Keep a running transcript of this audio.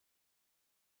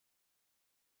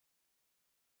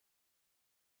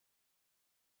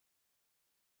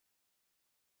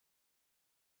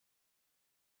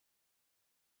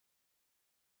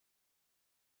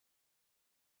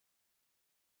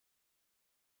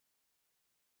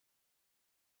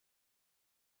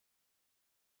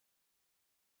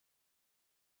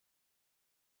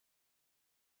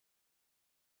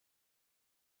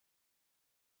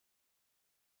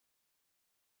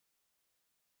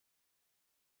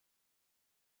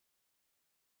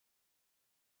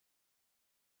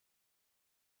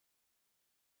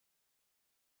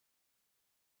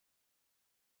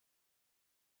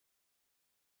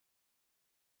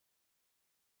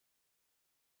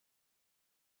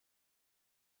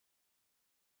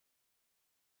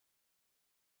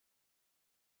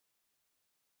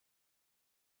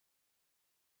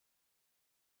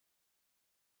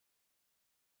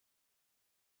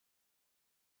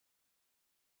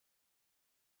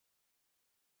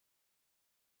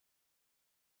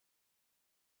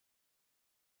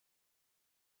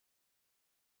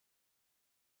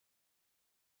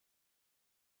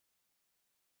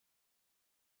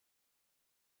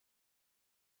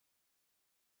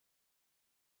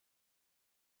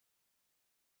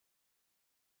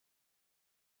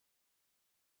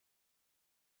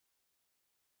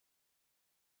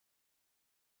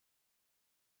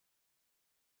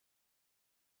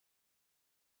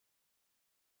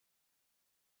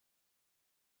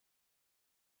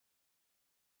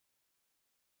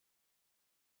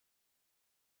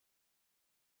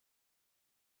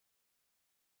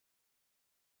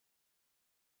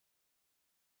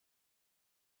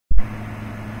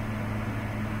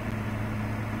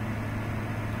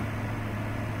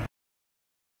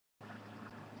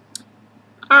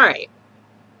All right.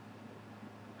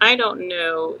 I don't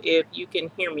know if you can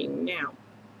hear me now.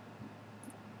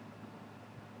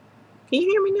 Can you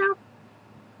hear me now?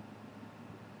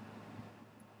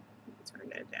 Turn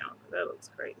that down. That looks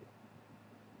crazy.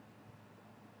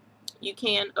 You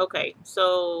can? Okay.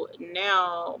 So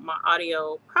now my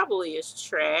audio probably is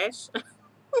trash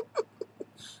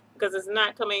because it's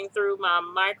not coming through my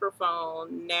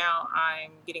microphone. Now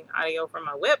I'm getting audio from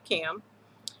my webcam.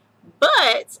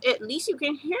 But at least you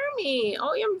can hear me.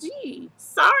 OMG.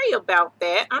 Sorry about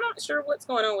that. I'm not sure what's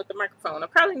going on with the microphone. I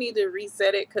probably need to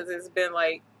reset it because it's been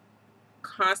like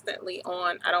constantly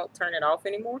on. I don't turn it off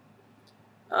anymore.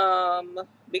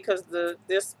 Because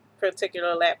this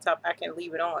particular laptop I can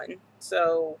leave it on.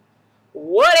 So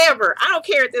whatever. I don't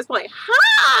care at this point.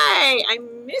 Hi! I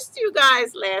missed you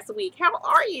guys last week. How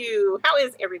are you? How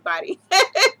is everybody?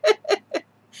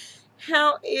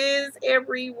 How is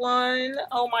everyone?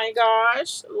 Oh my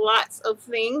gosh. Lots of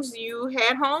things. You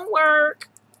had homework.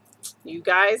 You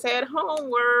guys had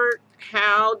homework.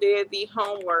 How did the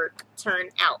homework turn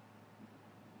out?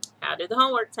 How did the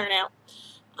homework turn out?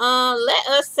 Let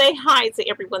us say hi to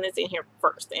everyone that's in here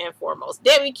first and foremost.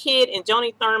 Debbie Kidd and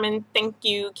Joni Thurman, thank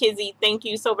you. Kizzy, thank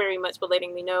you so very much for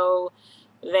letting me know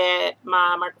that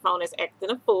my microphone is acting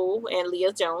a fool. And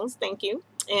Leah Jones, thank you.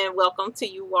 And welcome to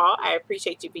you all. I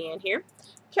appreciate you being here.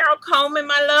 Carol Coleman,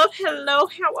 my love, hello.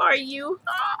 How are you?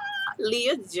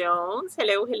 Leah Jones,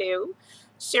 hello, hello.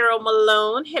 Cheryl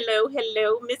Malone, hello,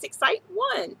 hello. Miss Excite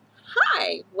One,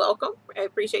 hi, welcome. I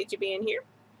appreciate you being here.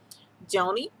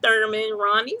 Joni Thurman,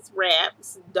 Ronnie's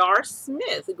Raps, Dar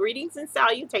Smith. Greetings and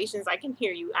salutations. I can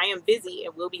hear you. I am busy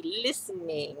and will be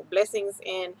listening. Blessings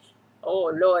and,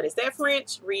 oh Lord, is that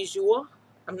French? Rejour?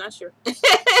 I'm not sure. Did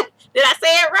I say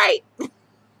it right?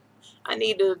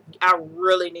 I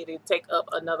really need to take up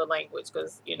another language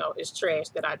because, you know, it's trash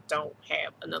that I don't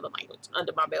have another language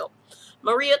under my belt.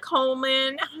 Maria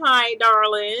Coleman, hi,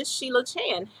 darling. Sheila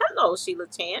Chan. Hello, Sheila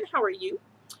Chan. How are you?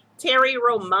 Terry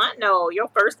Romano, your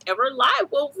first ever live.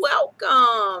 Well,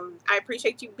 welcome. I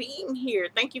appreciate you being here.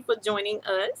 Thank you for joining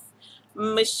us.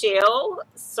 Michelle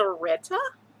Soretta.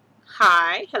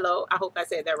 Hi. Hello. I hope I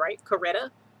said that right. Coretta.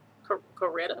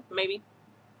 Coretta, maybe.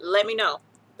 Let me know.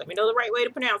 Let me know the right way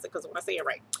to pronounce it because I want to say it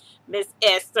right. Miss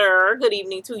Esther, good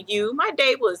evening to you. My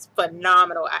day was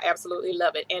phenomenal. I absolutely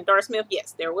love it. And Dar Smith,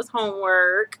 yes, there was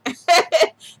homework.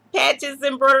 Patches,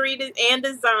 embroidery, and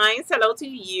designs. Hello to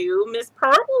you. Miss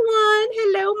Purple One,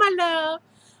 hello, my love.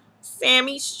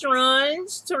 Sammy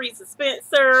Strunge, Teresa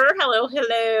Spencer, hello,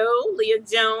 hello. Leah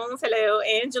Jones, hello.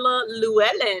 Angela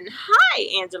Llewellyn.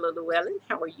 Hi, Angela Llewellyn.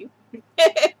 How are you?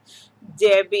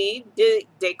 Debbie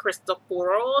De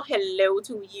Cristoforo, hello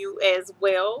to you as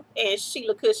well. And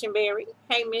Sheila Cushenberry.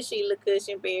 Hey, Miss Sheila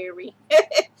Cushenberry.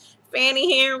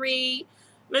 Fanny Henry.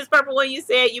 Miss Purple, when you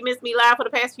said you missed me live for the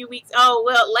past few weeks. Oh,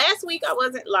 well, last week I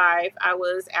wasn't live. I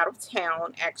was out of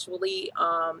town, actually,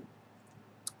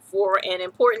 for an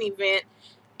important event.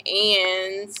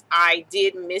 And I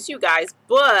did miss you guys,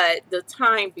 but the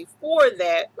time before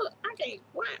that, look, I can't,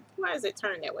 why is it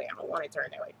turned that way? I don't want it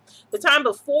turned that way. The time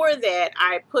before that,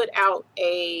 I put out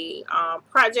a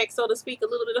project, so to speak, a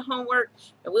little bit of homework,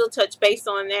 and we'll touch base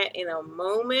on that in a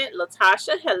moment.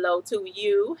 Latasha, hello to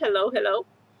you. Hello, hello.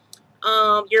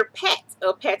 Your Pat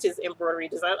of Patches Embroidery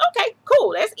Design. Okay,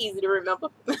 cool. That's easy to remember.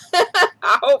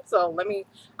 I hope so.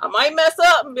 I might mess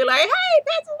up and be like, hey,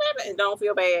 Patches, and don't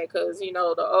feel bad because, you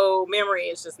know, the old memory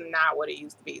is just not what it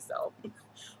used to be. So,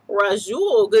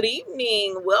 Rajul, good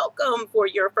evening. Welcome for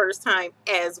your first time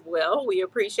as well. We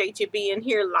appreciate you being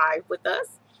here live with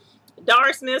us.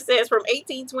 Dar Smith says, from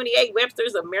 1828,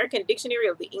 Webster's American Dictionary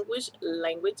of the English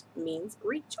Language means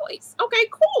rejoice. Okay,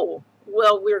 cool.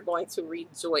 Well, we're going to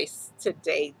rejoice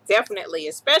today, definitely,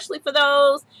 especially for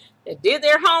those that did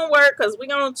their homework, because we're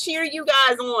going to cheer you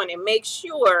guys on and make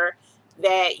sure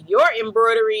that your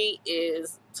embroidery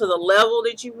is to the level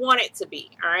that you want it to be,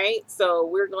 all right? So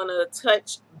we're going to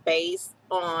touch base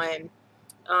on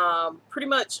pretty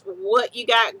much what you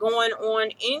got going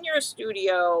on in your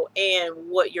studio and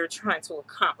what you're trying to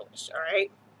accomplish, all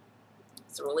right?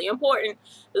 It's really important.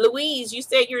 Louise, you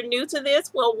said you're new to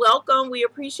this. Well, welcome. We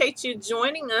appreciate you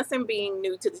joining us and being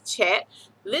new to the chat.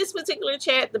 This particular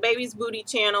chat, the Baby's Booty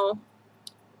channel,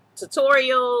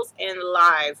 tutorials and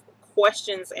live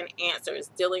questions and answers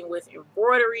dealing with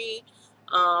embroidery,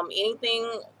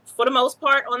 anything for the most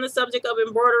part on the subject of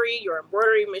embroidery, your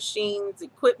embroidery machines,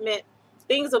 equipment,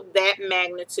 things of that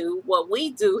magnitude. What we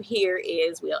do here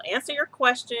is we'll answer your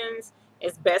questions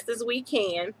as best as we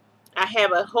can. I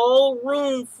have a whole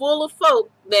room full of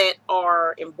folk that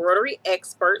are embroidery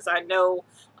experts. I know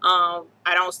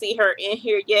I don't see her in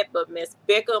here yet, but Miss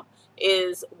Bickham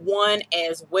is one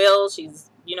as well.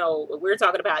 She's, you know, we're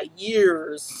talking about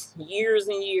years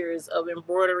and years of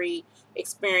embroidery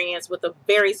experience with a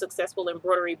very successful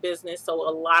embroidery business. So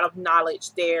a lot of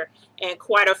knowledge there, and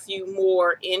quite a few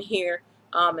more in here.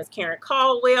 Is Karen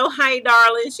Caldwell. Hi,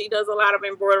 darling. She does a lot of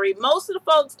embroidery. Most of the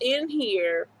folks in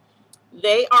here,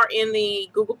 they are in the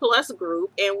Google Plus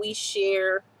group, and we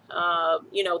share,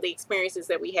 you know, the experiences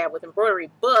that we have with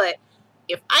embroidery. But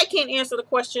if I can't answer the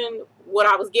question, what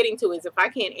I was getting to is if I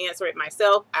can't answer it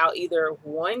myself, I'll either,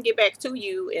 one, get back to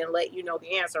you and let you know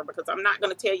the answer, because I'm not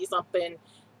going to tell you something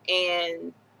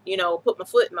and, you know, put my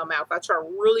foot in my mouth. I try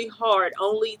really hard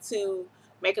only to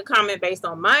make a comment based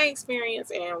on my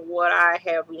experience and what I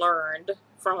have learned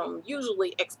from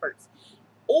usually experts,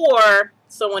 or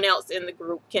someone else in the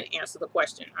group can answer the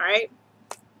question. All right.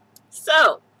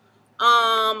 So,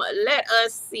 let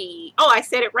us see. Oh, I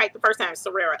said it right the first time.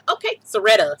 Soretta. Okay,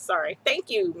 Soretta. Sorry. Thank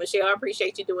you, Michelle. I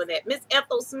appreciate you doing that. Miss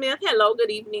Ethel Smith. Hello.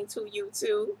 Good evening to you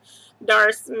too.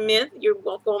 Dar Smith. You're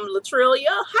welcome. Latrilia.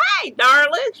 Hi,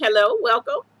 darling. Hello.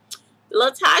 Welcome.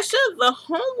 Latasha. The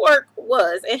homework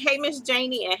was, and hey, Miss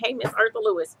Janie, and hey, Miss Eartha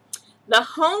Lewis. The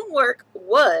homework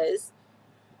was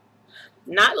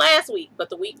not last week, but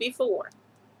the week before.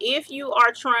 If you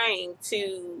are trying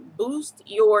to boost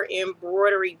your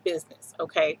embroidery business,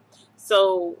 okay?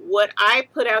 So what I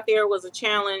put out there was a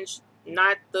challenge,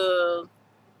 not the,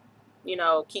 you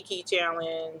know, Kiki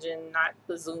challenge and not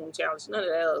the Zoom challenge, none of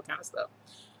that other kind of stuff.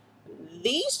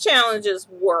 These challenges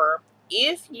were,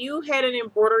 if you had an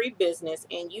embroidery business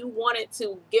and you wanted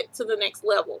to get to the next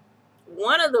level,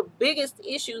 one of the biggest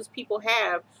issues people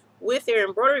have with their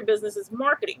embroidery business is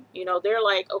marketing. You know, they're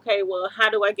like, okay, well,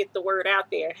 how do I get the word out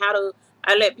there? How do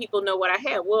I let people know what I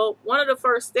have? Well, one of the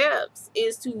first steps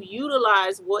is to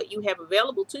utilize what you have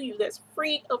available to you that's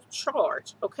free of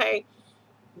charge, okay?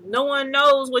 No one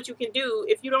knows what you can do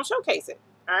if you don't showcase it,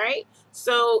 all right?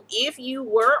 So if you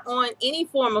were on any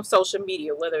form of social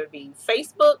media, whether it be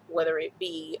Facebook, whether it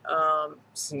be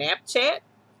Snapchat,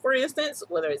 for instance,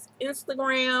 whether it's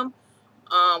Instagram,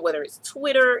 whether it's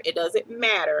Twitter, it doesn't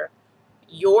matter.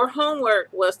 Your homework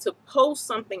was to post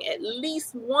something at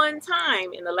least one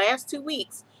time in the last 2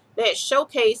 weeks that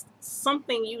showcased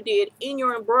something you did in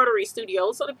your embroidery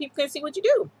studio so that people can see what you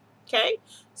do. Okay?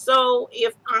 So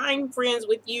if I'm friends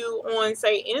with you on,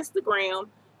 say, Instagram,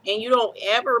 and you don't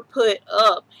ever put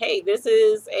up, hey, this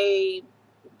is a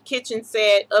kitchen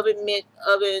set, oven mitt,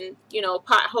 oven, you know,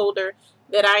 pot holder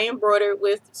that I embroidered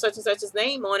with such and such's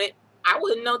name on it, I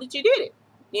wouldn't know that you did it.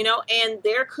 You know, and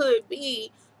there could be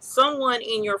someone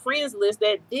in your friends list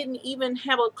that didn't even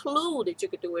have a clue that you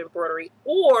could do embroidery,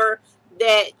 or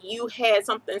that you had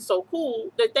something so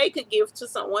cool that they could give to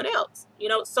someone else. You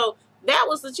know, so that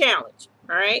was the challenge.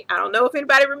 All right. I don't know if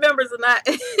anybody remembers or not,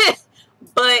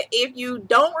 but if you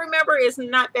don't remember, it's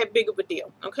not that big of a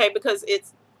deal. Okay, because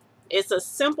it's a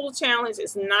simple challenge.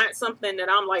 It's not something that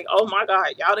I'm like, oh my God,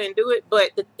 y'all didn't do it.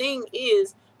 But the thing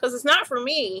is, because it's not for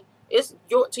me, it's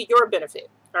to your benefit.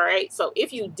 All right. So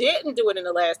if you didn't do it in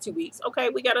the last 2 weeks, okay,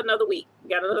 we got another week. We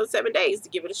got another 7 days to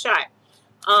give it a shot.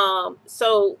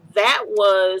 So that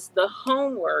was the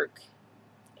homework.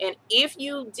 And if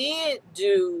you did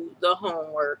do the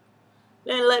homework,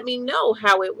 then let me know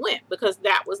how it went, because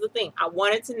that was the thing. I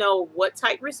wanted to know what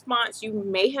type response you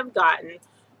may have gotten,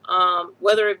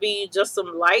 whether it be just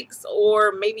some likes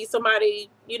or maybe somebody,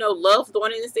 you know, loved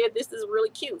on it and said, this is really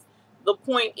cute. The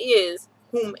point is,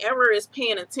 whomever is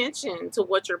paying attention to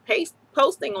what you're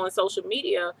posting on social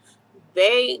media,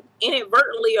 they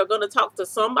inadvertently are going to talk to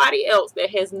somebody else that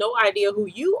has no idea who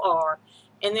you are.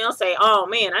 And they'll say, oh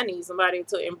man, I need somebody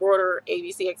to embroider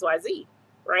ABCXYZ,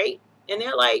 right? And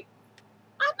they're like,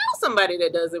 I know somebody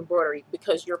that does embroidery,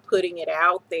 because you're putting it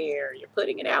out there. You're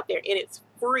putting it out there, and it's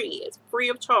free. It's free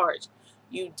of charge.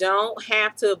 You don't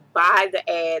have to buy the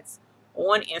ads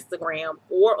on Instagram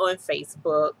or on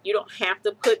Facebook. You don't have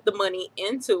to put the money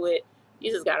into it.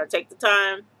 You just got to take the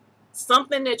time.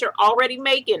 Something that you're already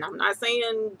making. I'm not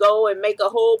saying go and make a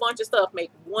whole bunch of stuff.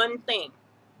 Make one thing.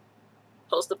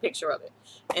 Post a picture of it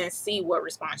and see what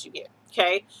response you get.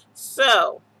 Okay?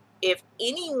 So, if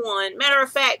anyone, matter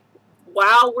of fact,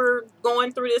 while we're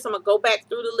going through this, I'm going to go back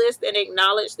through the list and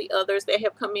acknowledge the others that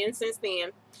have come in since then.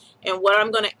 And what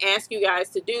I'm going to ask you guys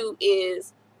to do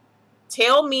is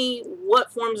tell me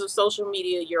what forms of social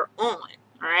media you're on.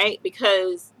 All right?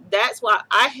 Because that's why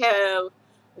I have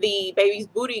the Baby's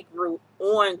Booty group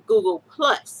on Google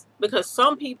Plus, because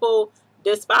some people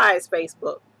despise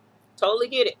Facebook. Totally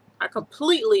get it. I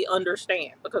completely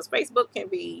understand, because Facebook can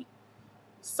be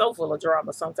so full of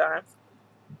drama sometimes.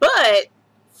 But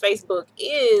Facebook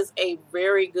is a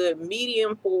very good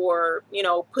medium for, you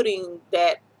know, putting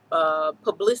that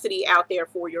publicity out there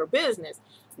for your business.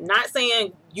 Not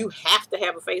saying you have to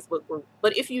have a Facebook group,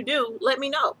 but if you do, let me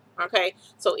know. Okay,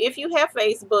 so if you have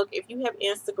Facebook, if you have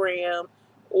Instagram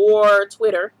or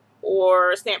Twitter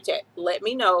or Snapchat, let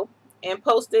me know and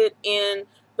post it in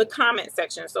the comment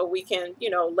section so we can, you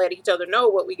know, let each other know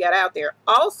what we got out there.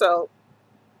 Also,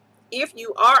 if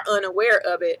you are unaware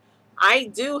of it, I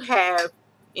do have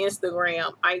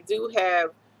Instagram. I do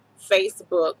have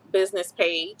Facebook business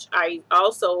page. I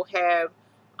also have,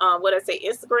 what I say,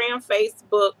 Instagram,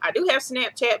 Facebook. I do have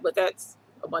Snapchat, but that's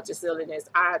a bunch of silliness.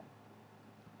 I'm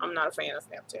not a fan of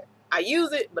Snapchat. I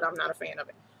use it, but I'm not a fan of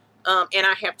it. And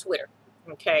I have Twitter.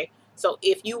 Okay. So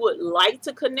if you would like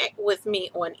to connect with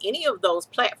me on any of those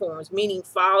platforms, meaning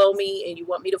follow me and you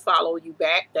want me to follow you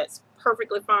back, that's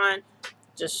perfectly fine.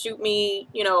 Just shoot me,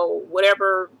 you know,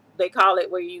 whatever they call it,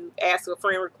 where you ask a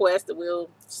friend request and we'll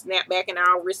snap back and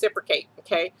I'll reciprocate.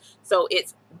 Okay. So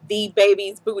it's The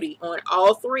Baby's Booty on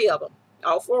all three of them,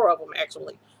 all four of them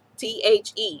actually.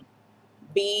 TheBaby's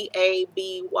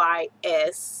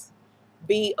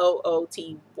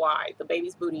The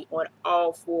Baby's Booty on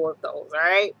all four of those. All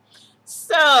right.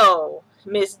 So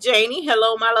Miss Janie,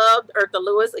 hello, my love. Eartha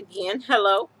Lewis again,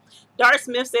 hello. Dar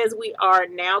Smith says we are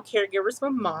now caregivers for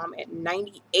mom at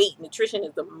 98. Nutrition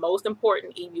is the most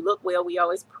important. If you look well, we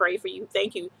always pray for you.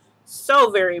 Thank you so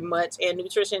very much. And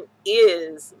nutrition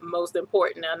is most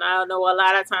important. And I know a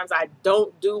lot of times I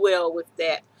don't do well with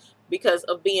that because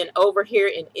of being over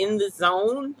here and in the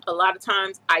zone. A lot of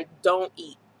times I don't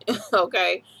eat.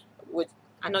 Okay, which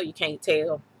I know you can't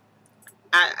tell.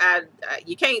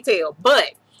 You can't tell,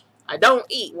 but I don't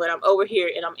eat when I'm over here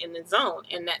and I'm in the zone,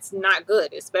 and that's not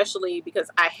good, especially because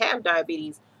I have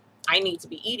diabetes. I need to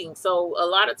be eating. So a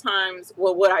lot of times,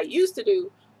 well, what I used to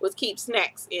do was keep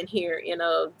snacks in here in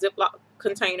a Ziploc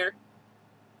container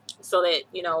so that,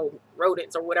 you know,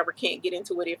 rodents or whatever can't get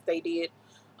into it if they did.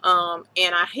 And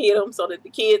I hid them so that the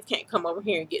kids can't come over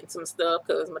here and get some stuff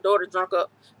because my daughter drunk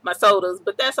up my sodas,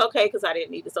 but that's okay because I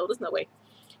didn't need the sodas no way.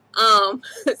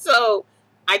 So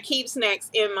I keep snacks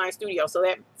in my studio, so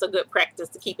that's a good practice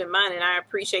to keep in mind, and I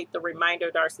appreciate the reminder,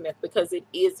 Dar Smith, because it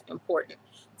is important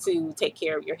to take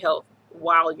care of your health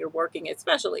while you're working,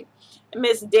 especially.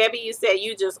 Miss Debbie, you said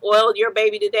you just oiled your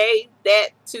baby today. That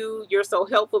too, you're so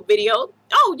helpful video.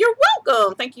 Oh, you're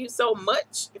welcome. Thank you so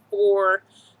much for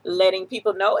letting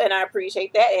people know, and I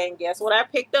appreciate that. And guess what I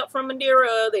picked up from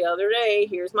Madeira the other day?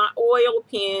 Here's my oil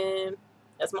pen.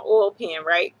 That's my oil pen,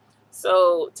 right?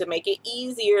 So to make it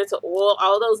easier to oil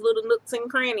all those little nooks and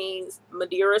crannies,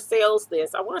 Madeira sells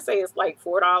this. I want to say it's like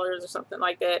 $4 or something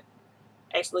like that.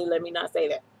 Actually, let me not say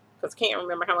that because I can't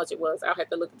remember how much it was. I'll have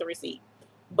to look at the receipt.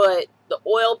 But the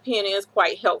oil pen is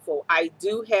quite helpful. I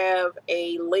do have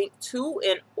a link to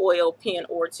an oil pen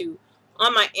or two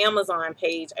on my Amazon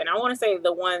page, and I want to say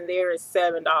the one there is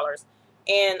 $7.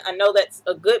 And I know that's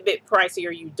a good bit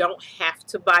pricier. You don't have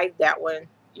to buy that one.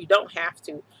 You don't have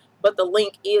to. But the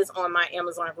link is on my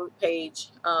Amazon group page,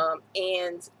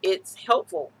 and it's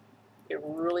helpful. It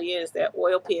really is, that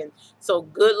oil pen. So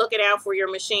good looking out for your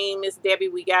machine, Miss Debbie.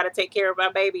 We got to take care of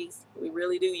our babies. We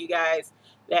really do, you guys.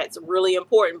 That's really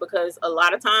important because a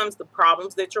lot of times the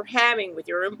problems that you're having with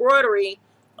your embroidery,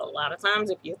 a lot of times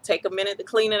if you take a minute to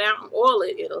clean it out and oil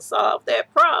it, it'll solve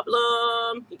that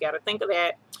problem. You got to think of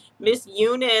that. Miss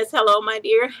Eunice, hello, my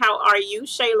dear. How are you?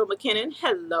 Shayla McKinnon,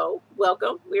 hello.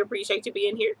 Welcome. We appreciate you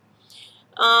being here.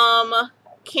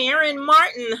 Karen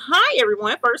Martin, hi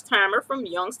everyone, first timer from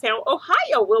Youngstown,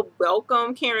 Ohio. Well,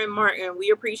 welcome, Karen Martin. We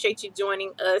appreciate you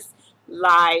joining us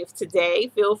live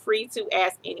today. Feel free to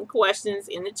ask any questions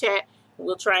in the chat.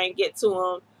 We'll try and get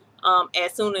to them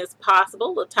as soon as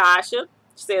possible. Latasha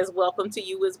says welcome to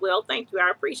you as well. Thank you. I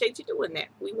appreciate you doing that.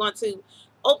 We want to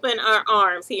open our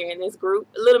arms here in this group.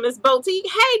 Little Miss Boutique,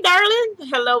 hey darling.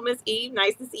 Hello, Miss Eve.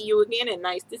 Nice to see you again, and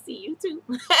nice to see you too.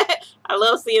 I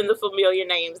love seeing the familiar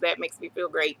names. That makes me feel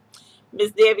great. Miss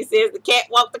Debbie says the cat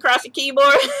walked across your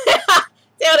keyboard.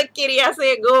 Tell the kitty I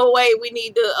said go away. We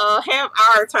need to have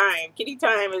our time. Kitty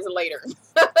time is later.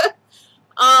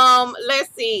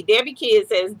 Let's see. Debbie Kid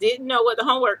says didn't know what the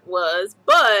homework was,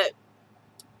 but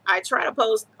I try to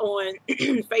post on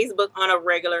Facebook on a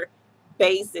regular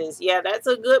basis. Yeah, that's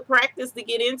a good practice to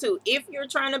get into if you're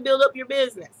trying to build up your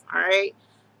business. All right,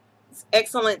 it's an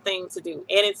excellent thing to do, and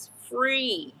it's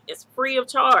free. It's free of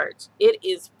charge. It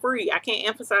is free. I can't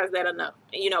emphasize that enough.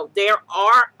 You know, there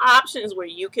are options where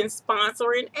you can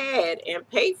sponsor an ad and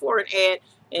pay for an ad,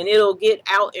 and it'll get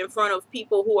out in front of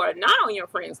people who are not on your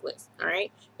friends list. All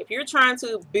right, if you're trying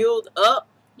to build up,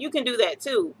 you can do that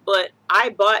too. But I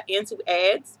bought into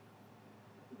ads,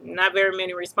 not very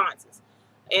many responses.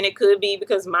 And it could be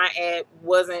because my ad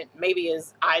wasn't maybe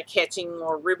as eye-catching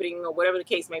or riveting or whatever the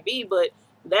case may be, but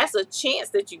that's a chance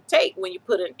that you take when you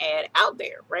put an ad out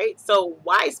there, right? So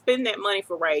why spend that money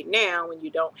for right now when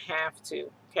you don't have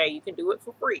to? Okay, you can do it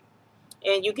for free.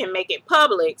 And you can make it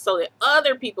public so that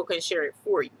other people can share it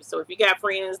for you. So if you got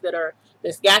friends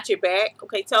that's got your back,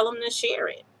 okay, tell them to share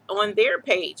it on their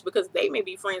page, because they may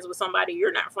be friends with somebody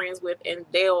you're not friends with, and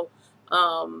they'll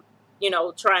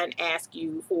try and ask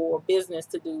you for business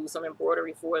to do some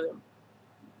embroidery for them.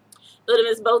 Little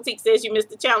Miss Boutique says you missed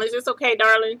the challenge. It's okay,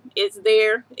 darling. It's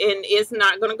there, and it's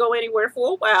not going to go anywhere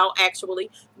for a while, actually.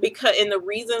 And the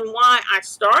reason why I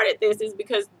started this is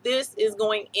because this is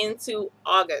going into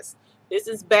August. This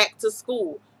is back to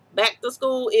school. Back to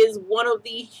school is one of the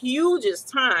hugest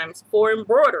times for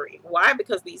embroidery. Why?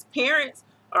 Because these parents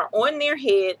are on their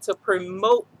head to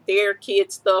promote their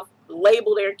kids' stuff,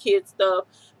 label their kids' stuff,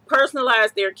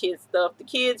 personalize their kids' stuff. The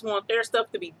kids want their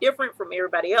stuff to be different from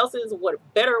everybody else's. What a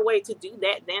better way to do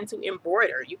that than to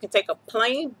embroider? You can take a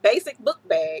plain basic book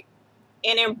bag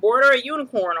and embroider a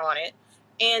unicorn on it,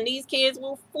 and these kids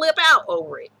will flip out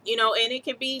over it, and it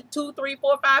could be 2, 3,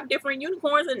 4, 5 different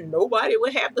unicorns, and nobody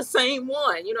would have the same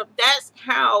one. That's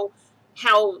how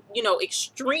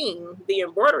extreme the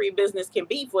embroidery business can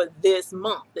be for this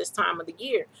month, this time of the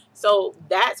year. So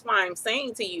that's why I'm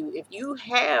saying to you, if you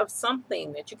have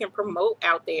something that you can promote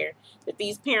out there that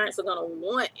these parents are going to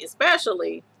want,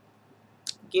 especially,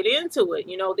 get into it.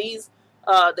 These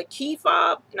the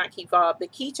the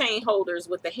keychain holders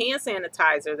with the hand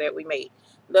sanitizer that we made,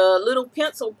 the little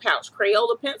pencil pouch,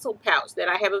 Crayola pencil pouch that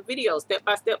I have a video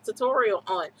step-by-step tutorial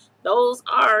on, those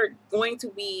are going to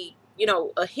be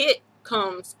a hit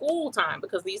come school time,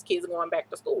 because these kids are going back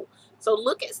to school. So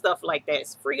look at stuff like that.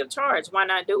 It's free of charge. Why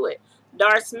not do it?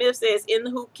 Dar Smith says, in the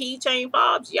hoop keychain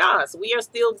fobs, yes, we are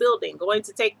still building. Going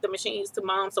to take the machines to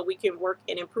mom so we can work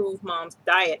and improve mom's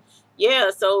diet.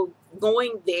 Yeah, so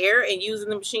going there and using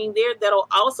the machine there, that'll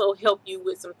also help you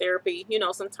with some therapy,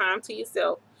 some time to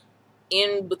yourself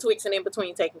in betwixt and in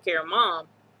between taking care of mom.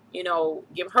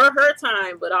 Give her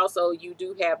time, but also you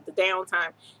do have the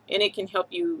downtime, and it can help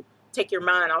you take your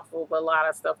mind off of a lot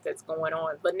of stuff that's going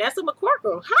on. Vanessa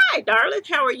McCorkle, hi, darling.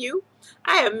 How are you?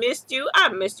 I have missed you.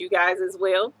 I've missed you guys as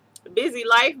well. Busy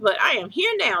life, but I am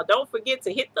here now. Don't forget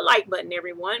to hit the like button,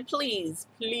 everyone. Please,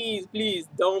 please, please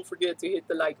don't forget to hit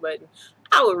the like button.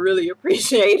 I would really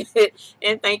appreciate it.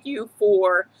 And thank you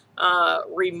for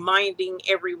reminding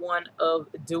everyone of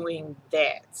doing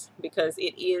that, because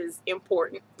it is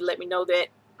important. Let me know that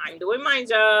I'm doing my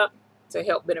job to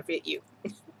help benefit you.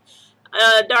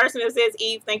 Darcy says,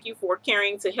 Eve, thank you for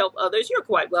caring to help others. You're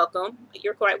quite welcome.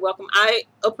 You're quite welcome. I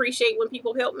appreciate when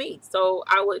people help me, so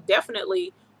I would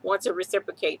definitely want to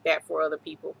reciprocate that for other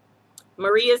people.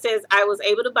 Maria says, I was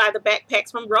able to buy the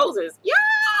backpacks from Roses.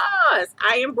 Yes,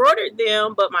 I embroidered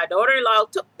them, but my daughter-in-law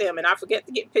took them, and I forget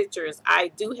to get pictures.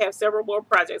 I do have several more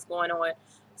projects going on,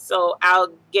 so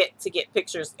I'll get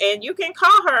pictures. And you can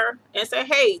call her and say,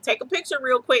 hey, take a picture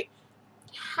real quick.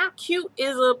 How cute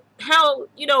is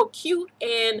cute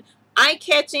and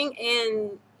eye-catching,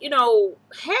 and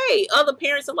hey, other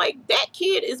parents are like, that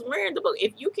kid is wearing the book.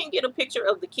 If you can get a picture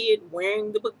of the kid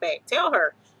wearing the book bag, tell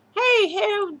her, hey,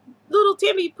 have little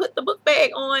Timmy put the book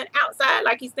bag on outside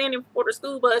like he's standing for the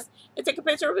school bus, and take a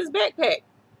picture of his backpack.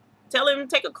 Tell him to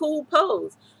take a cool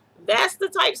pose. That's the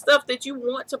type of stuff that you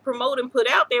want to promote and put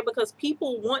out there, because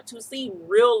people want to see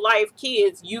real life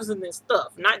kids using this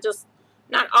stuff, not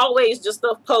always just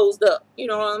stuff posed up. You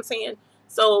know what I'm saying?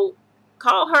 So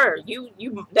call her.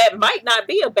 That might not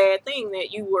be a bad thing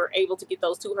that you were able to get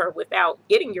those to her without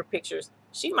getting your pictures.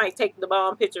 She might take the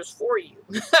bomb pictures for you.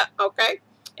 Okay?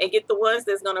 And get the ones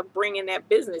that's going to bring in that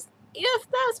business, if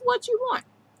that's what you want.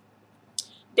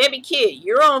 Debbie Kidd,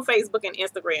 you're on Facebook and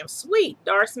Instagram. Sweet.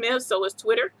 Dar Smith, so is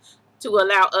Twitter, to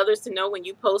allow others to know when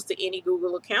you post to any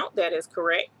Google account. That is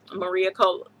correct. Maria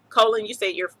Colin, you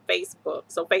said your Facebook,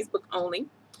 so Facebook only.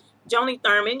 Joni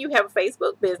Thurman, you have a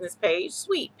Facebook business page.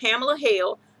 Sweet. Pamela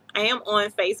Hale, I am on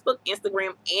Facebook,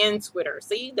 Instagram, and Twitter.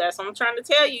 See, that's what I'm trying to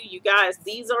tell you, you guys.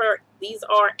 These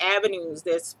are avenues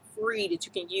that's free that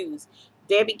you can use.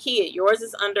 Debbie Kidd, yours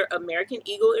is under American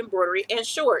Eagle Embroidery. And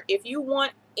sure, if you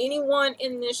want anyone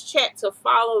in this chat to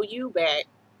follow you back,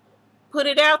 put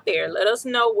it out there. Let us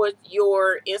know what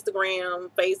your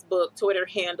Instagram, Facebook, Twitter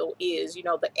handle is.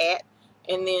 The @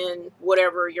 and then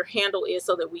whatever your handle is,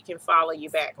 so that we can follow you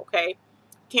back, okay?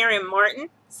 Karen Martin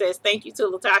says, thank you to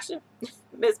Latasha.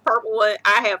 Miss Purplewood,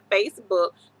 I have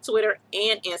Facebook, Twitter,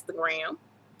 and Instagram.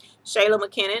 Shayla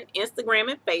McKinnon,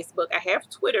 Instagram and Facebook. I have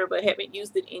Twitter, but haven't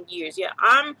used it in years. Yeah,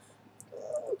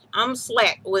 I'm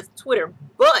slack with Twitter.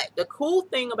 But the cool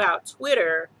thing about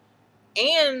Twitter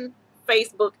and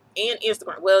Facebook and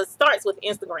Instagram, well, it starts with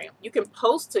Instagram. You can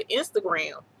post to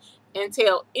Instagram and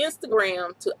tell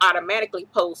Instagram to automatically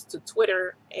post to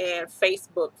Twitter and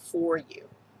Facebook for you.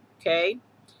 Okay?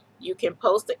 You can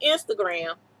post to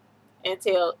Instagram and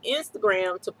tell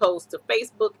Instagram to post to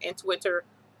Facebook and Twitter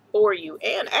for you.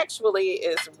 And actually,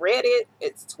 it's Reddit,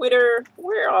 it's Twitter,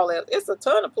 where all that. It's a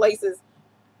ton of places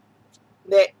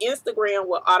that Instagram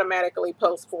will automatically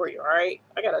post for you. All right,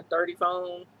 I got a dirty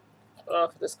phone.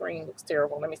 Oh, the screen looks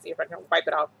terrible. Let me see if I can wipe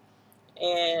it off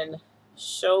and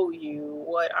show you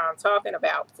what I'm talking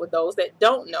about for those that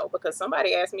don't know, because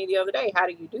somebody asked me the other day, how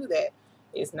do you do that?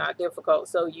 It's not difficult.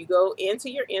 So you go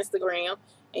into your Instagram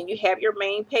and you have your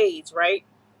main page, right?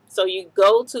 So you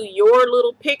go to your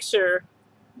little picture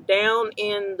down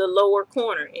in the lower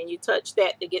corner and you touch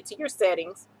that to get to your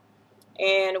settings.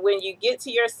 And when you get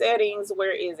to your settings,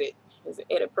 where is it? Is it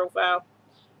edit profile?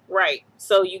 Right.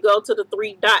 So you go to the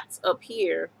three dots up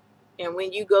here. And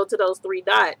when you go to those three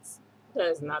dots, that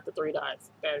is not the three dots.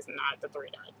 That is not the three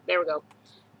dots. There we go.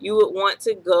 You would want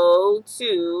to go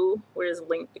to, where's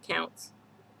linked accounts?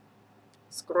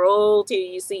 Scroll till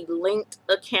you see linked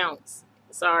accounts.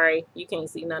 Sorry, you can't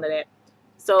see none of that.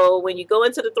 So when you go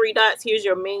into the three dots, here's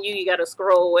your menu. You got to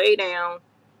scroll way down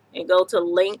and go to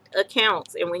linked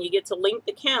accounts. And when you get to linked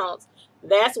accounts,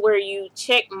 that's where you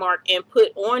check mark and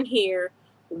put on here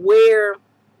where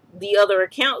the other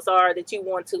accounts are that you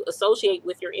want to associate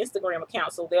with your Instagram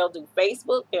account. So they'll do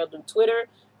Facebook, they'll do Twitter,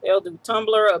 they'll do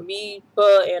Tumblr,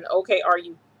 Amoeba, and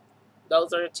OKRU.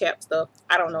 Those are chat stuff.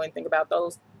 I don't know anything about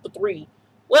those three.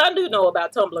 Well, I do know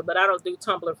about Tumblr, but I don't do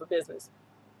Tumblr for business.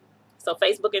 So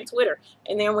Facebook and Twitter.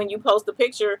 And then when you post a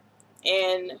picture,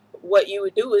 and what you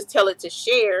would do is tell it to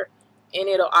share, and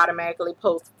it'll automatically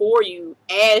post for you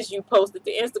as you post it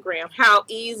to Instagram. How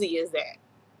easy is that?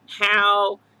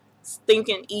 How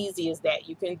stinking easy is that?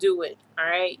 You can do it. All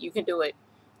right, you can do it.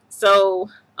 So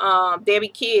Debbie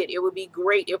Kidd, it would be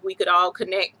great if we could all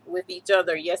connect with each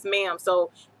other. Yes, ma'am.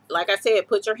 So like I said,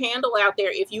 put your handle out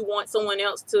there. If you want someone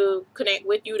else to connect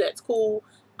with you, that's cool.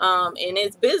 And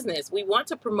it's business. We want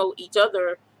to promote each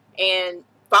other and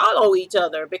follow each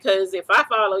other, because if I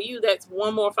follow you, that's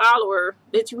one more follower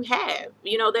that you have.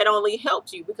 You know, that only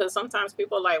helps you, because sometimes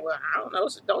people are like, well, I don't know,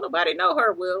 don't nobody know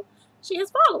her. Well, she has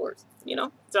followers, you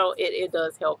know, so it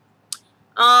does help.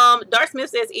 Dark Smith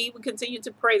says, Eve, we continue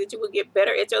to pray that you will get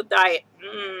better at your diet.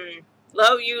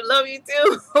 Love you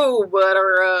too. But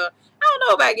I don't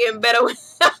know about getting better,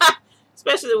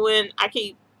 especially when I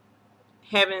keep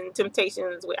having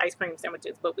temptations with ice cream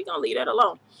sandwiches, but we're gonna leave that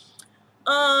alone.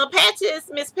 Patches,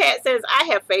 Miss Pat says, I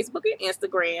have Facebook and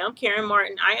Instagram. Karen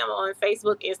Martin, I am on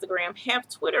Facebook, Instagram, have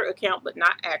Twitter account, but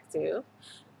not active.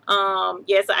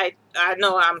 Yes, I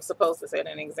know I'm supposed to set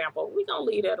an example. We're gonna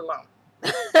leave that alone.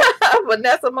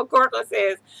 Vanessa McCorkle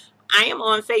says, I am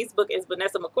on Facebook as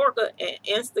Vanessa McCorkle and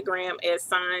Instagram as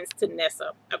Signs to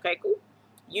Nessa. Okay, cool.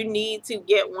 You need to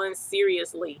get one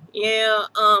seriously. Yeah,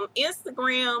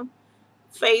 Instagram,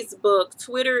 Facebook,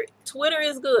 Twitter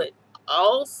is good.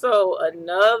 Also,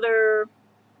 another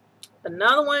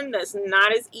one that's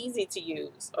not as easy to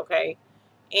use, okay?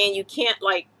 And you can't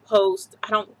like post,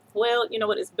 well, you know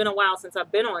what, it's been a while since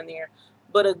I've been on there,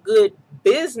 but a good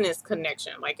business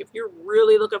connection. Like if you're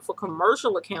really looking for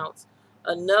commercial accounts,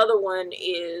 another one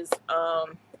is,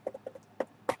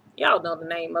 y'all know the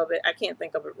name of it. I can't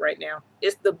think of it right now.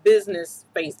 It's the business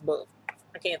Facebook.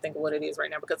 I can't think of what it is right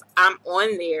now because I'm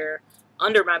on there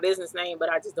under my business name,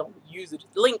 but I just don't use it.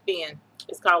 LinkedIn.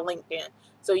 It's called LinkedIn.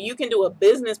 So you can do a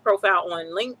business profile on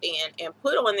LinkedIn and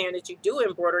put on there that you do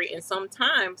embroidery. And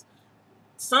sometimes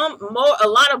a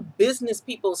lot of business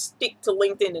people stick to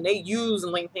LinkedIn and they use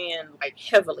LinkedIn like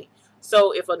heavily.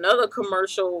 So if another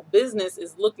commercial business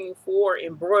is looking for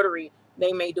embroidery,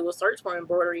 they may do a search for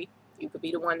embroidery. You could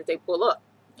be the one that they pull up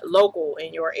local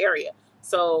in your area.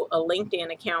 So a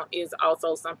LinkedIn account is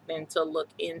also something to look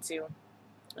into.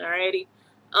 Alrighty.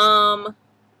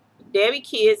 Debbie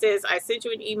Kidd says, I sent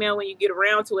you an email when you get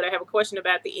around to it. I have a question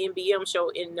about the NBM show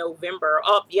in November.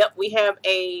 Oh, yep, we have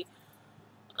a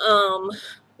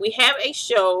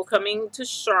show coming to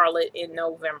Charlotte in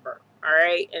November. All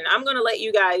right, and I'm gonna let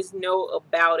you guys know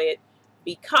about it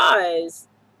because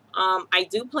I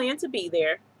do plan to be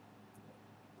there.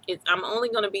 I'm only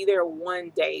going to be there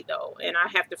one day though, and I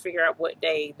have to figure out what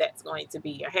day that's going to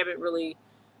be. I haven't really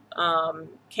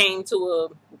came to a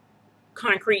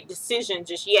concrete decision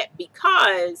just yet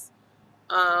because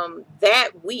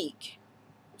that week,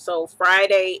 so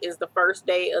Friday is the first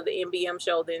day of the NBM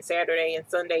show, then Saturday and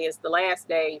Sunday is the last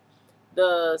day.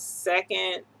 The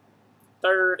second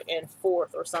 3rd, and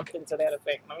 4th, or something to that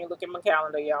effect. Let me look at my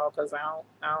calendar, y'all, because I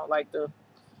don't like to,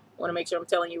 want to make sure I'm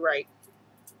telling you right.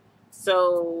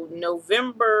 So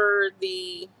November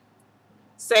the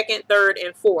 2nd, 3rd,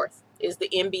 and 4th is the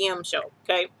NBM show.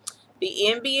 Okay, the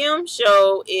NBM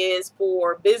show is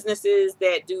for businesses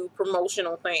that do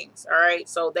promotional things. All right,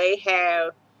 so they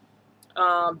have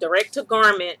direct to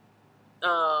garment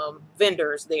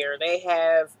vendors there. They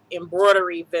have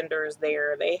embroidery vendors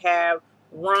there. They have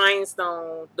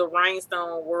Rhinestone. The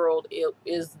Rhinestone world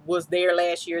was there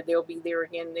last year. They'll be there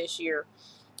again this year.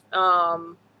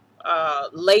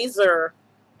 Laser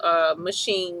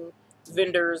machine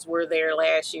vendors were there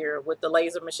last year with the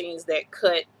laser machines that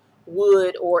cut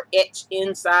wood or etch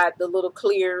inside the little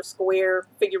clear square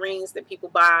figurines that people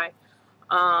buy.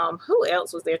 Who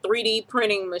else was there? 3D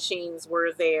printing machines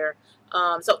were there.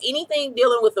 So anything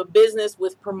dealing with a business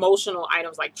with promotional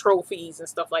items like trophies and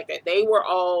stuff like that, they were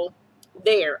all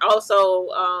there. Also,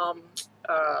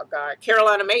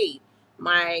 Carolina Made,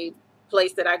 my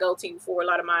place that I go to for a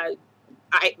lot of my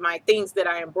things that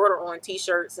I embroider on,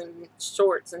 t-shirts and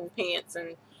shorts and pants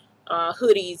and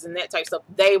hoodies and that type of stuff,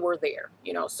 they were there.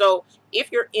 You know, so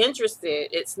if you're interested,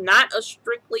 it's not a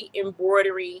strictly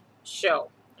embroidery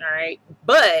show. All right,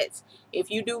 but if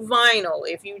you do vinyl,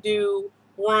 if you do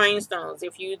rhinestones,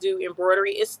 if you do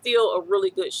embroidery, it's still a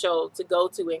really good show to go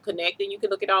to and connect. And you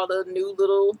can look at all the new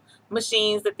little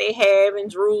machines that they have and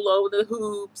drool over the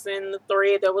hoops and the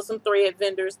thread. There was some thread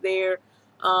vendors there.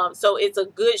 So it's a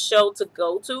good show to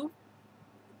go to.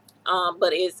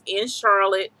 But it's in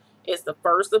Charlotte. It's the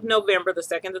 1st of November, the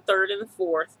 2nd, the 3rd, and the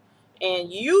 4th.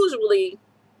 And usually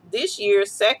this year,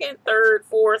 2nd, 3rd,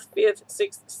 4th, 5th,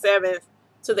 6th, 7th,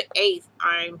 to the 8th,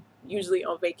 I'm usually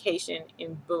on vacation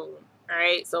in Boone. All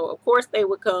right, so of course they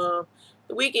would come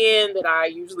the weekend that I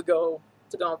usually go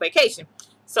on vacation.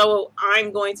 So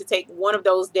I'm going to take one of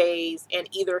those days and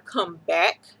either come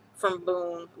back from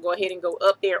Boone, go ahead and go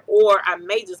up there, or I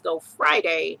may just go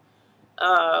Friday,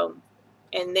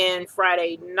 and then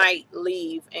Friday night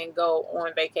leave and go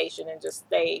on vacation and just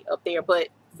stay up there. But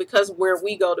because where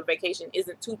we go to vacation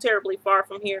isn't too terribly far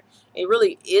from here, it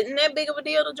really isn't that big of a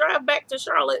deal to drive back to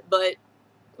Charlotte. But,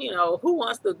 you know, who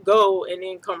wants to go and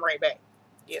then come right back?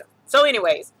 Yeah. So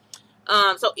anyways,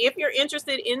 so if you're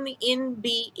interested in the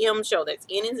NBM show, that's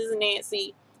N as in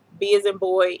Nancy, B as in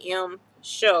boy, M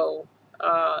show,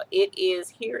 it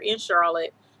is here in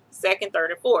Charlotte, 2nd,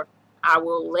 3rd, and 4th. I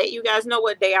will let you guys know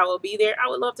what day I will be there. I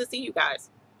would love to see you guys.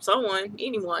 Someone,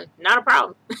 anyone, not a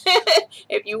problem.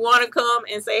 If you want to come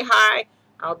and say hi,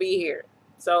 I'll be here.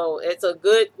 So it's a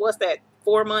good, what's that,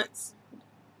 4 months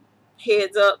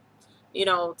heads up, you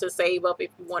know, to save up if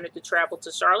you wanted to travel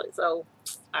to Charlotte. So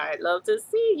I'd love to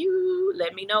see you.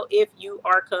 Let me know if you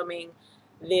are coming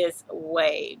this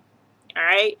way. All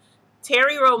right.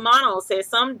 Terry Romano says,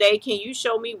 someday can you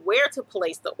show me where to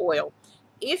place the oil?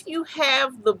 If you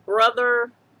have the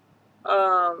Brother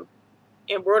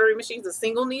embroidery machines, the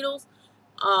single needles,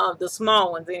 the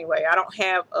small ones anyway. I don't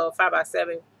have a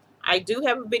 5x7. I do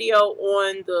have a video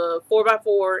on the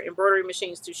 4x4 embroidery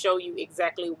machines to show you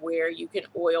exactly where you can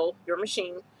oil your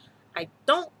machine. I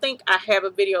don't think I have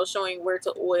a video showing where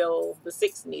to oil the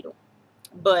 6 needle.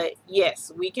 But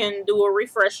yes, we can do a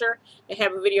refresher and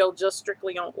have a video just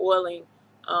strictly on oiling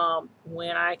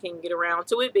when I can get around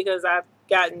to it, because I've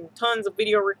gotten tons of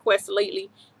video requests lately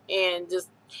and just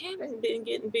haven't been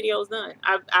getting videos done.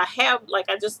 I have, like,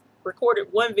 I just recorded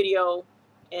one video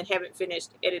and haven't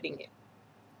finished editing it,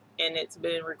 and it's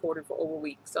been recorded for over a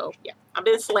week. So yeah, I've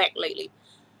been slack lately.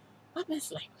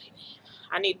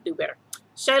 I need to do better.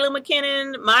 Shayla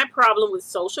McKinnon, my problem with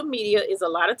social media is a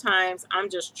lot of times I'm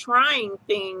just trying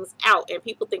things out and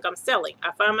people think I'm selling.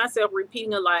 I find myself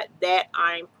repeating a lot that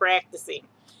I'm practicing.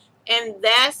 And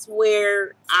that's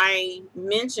where I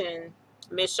mentioned,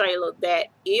 Miss Shayla, that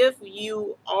if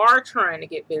you are trying to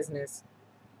get business,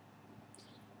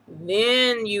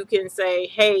 then you can say,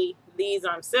 hey, these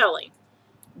I'm selling.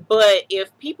 But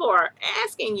if people are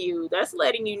asking you, that's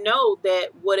letting you know that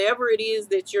whatever it is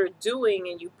that you're doing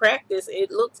and you practice,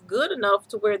 it looks good enough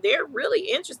to where they're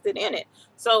really interested in it.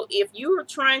 So if you are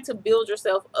trying to build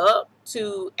yourself up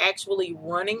to actually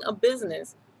running a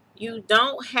business, you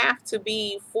don't have to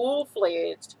be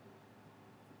full-fledged,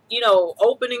 you know,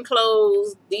 open and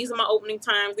close. These are my opening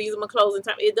times. These are my closing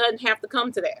times. It doesn't have to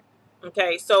come to that.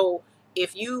 Okay, so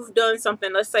if you've done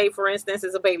something, let's say, for instance,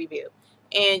 it's a baby bib,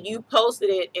 and you posted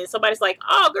it, and somebody's like,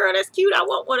 oh, girl, that's cute. I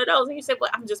want one of those. And you said,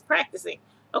 well, I'm just practicing.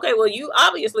 Okay, well, you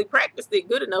obviously practiced it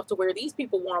good enough to where these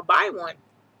people want to buy one.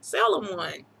 Sell them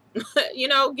one. You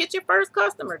know, get your first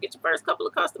customer. Get your first couple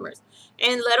of customers.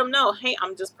 And let them know, hey,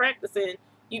 I'm just practicing.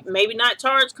 You maybe not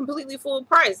charge completely full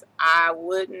price. I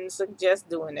wouldn't suggest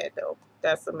doing that though.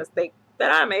 That's a mistake that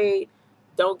I made.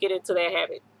 Don't get into that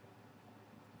habit.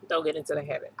 Don't get into the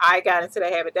habit. I got into the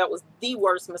habit. That was the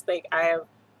worst mistake I have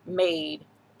made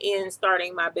in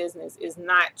starting my business, is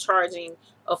not charging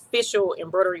official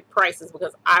embroidery prices,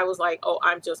 because I was like, oh,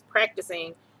 I'm just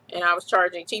practicing, and I was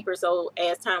charging cheaper. So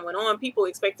as time went on, people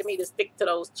expected me to stick to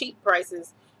those cheap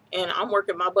prices, and I'm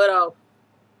working my butt off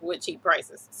with cheap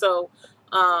prices. So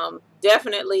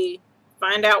definitely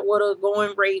find out what a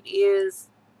going rate is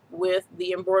with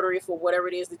the embroidery for whatever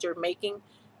it is that you're making,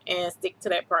 and stick to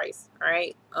that price. All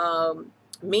right.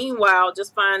 Meanwhile,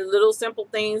 just find little simple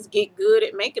things, get good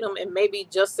at making them, and maybe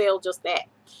just sell just that.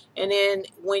 And then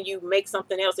when you make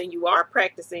something else and you are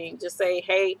practicing, just say,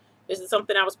 hey, this is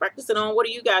something I was practicing on. What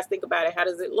do you guys think about it? How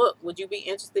does it look? Would you be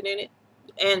interested in it?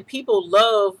 And people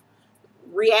love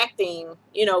reacting,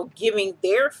 you know, giving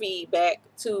their feedback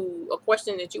to a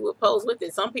question that you would pose with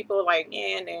it. Some people are like,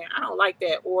 man, I don't like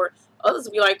that. Or others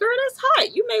will be like, girl, that's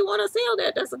hot. You may want to sell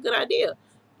that. That's a good idea.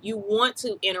 You want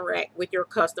to interact with your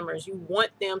customers. You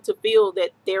want them to feel that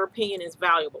their opinion is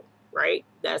valuable, right?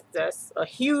 That's a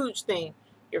huge thing.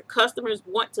 Your customers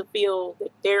want to feel that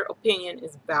their opinion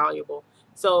is valuable.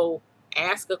 So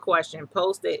ask a question,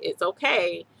 post it. It's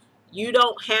okay. You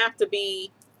don't have to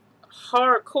be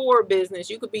hardcore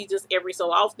business. You could be just every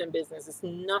so often business. There's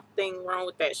nothing wrong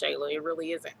with that, Shayla. It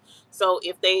really isn't. So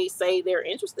if they say they're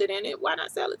interested in it, why not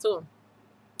sell it to them?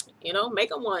 You know, make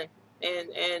them one.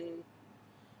 And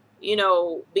you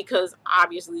know, because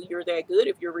obviously you're that good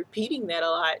if you're repeating that a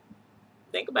lot.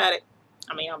 Think about it.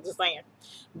 I mean, I'm just saying.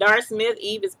 Dar Smith,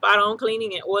 Eve is spot on.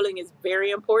 Cleaning and oiling is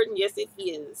very important. Yes, it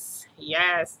is.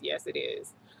 Yes, it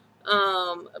is.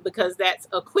 Because that's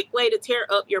a quick way to tear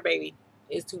up your baby,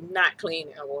 is to not clean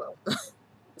and oil,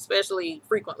 especially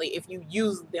frequently. If you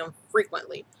use them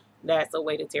frequently, that's a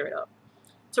way to tear it up.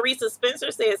 Teresa Spencer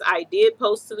says, I did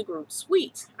post to the group.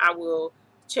 Sweet. I will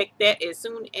check that as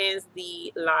soon as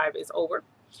the live is over.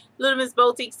 Little Miss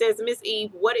Boutique says, Miss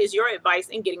Eve, what is your advice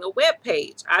in getting a web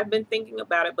page? I've been thinking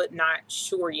about it, but not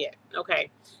sure yet. Okay.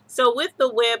 So with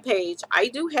the web page, I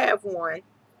do have one.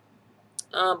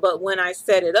 But when I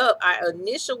set it up, I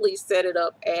initially set it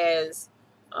up as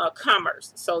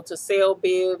commerce. So to sell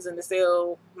bibs and to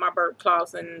sell my bird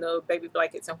cloths and the baby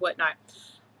blankets and whatnot.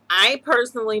 I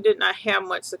personally did not have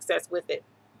much success with it.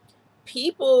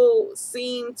 People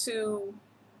seem to,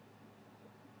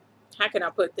 how can I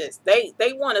put this?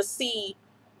 They want to see,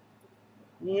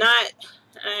 not,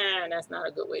 that's not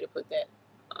a good way to put that.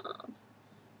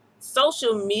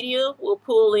 Social media will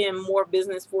pull in more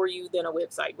business for you than a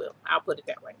website will. I'll put it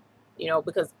that way. You know,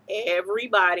 because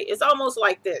everybody, it's almost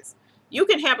like this. You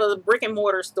can have a brick and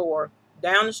mortar store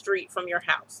down the street from your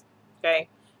house. Okay.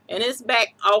 And it's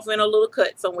back off in a little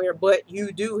cut somewhere, but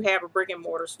you do have a brick and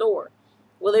mortar store.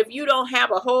 Well, if you don't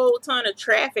have a whole ton of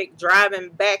traffic driving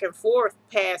back and forth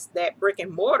past that brick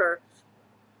and mortar,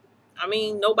 I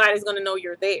mean, nobody's going to know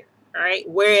you're there. All right.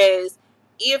 Whereas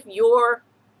if your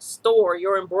store,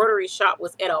 your embroidery shop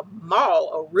was at a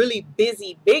mall, a really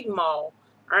busy, big mall,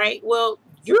 all right, well,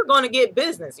 you're going to get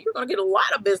business. You're going to get a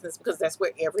lot of business because that's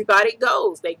where everybody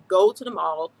goes. They go to the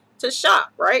mall to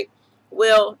shop, right?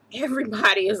 Well,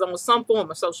 everybody is on some form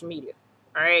of social media,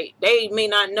 all right? They may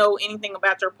not know anything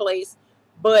about your place,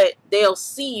 but they'll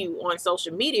see you on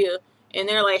social media and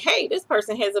they're like, hey, this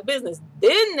person has a business.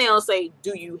 Then they'll say,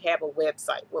 do you have a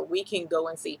website where we can go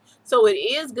and see? So it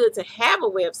is good to have a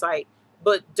website,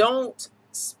 but don't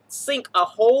sink a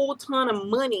whole ton of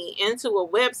money into a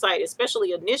website,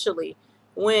 especially initially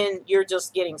when you're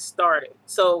just getting started.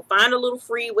 So find a little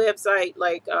free website,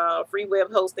 like free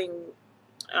web hosting.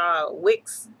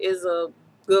 Wix is a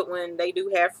good one. They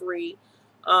do have free.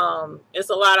 It's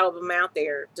a lot of them out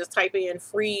there. Just type in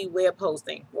free web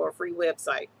hosting or a free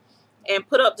website and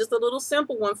put up just a little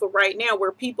simple one for right now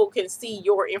where people can see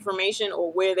your information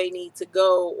or where they need to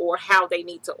go or how they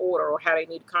need to order or how they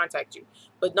need to contact you.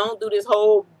 But don't do this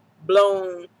whole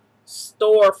blown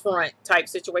storefront type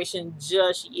situation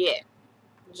just yet.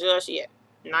 Just yet.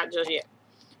 Not just yet.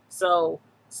 So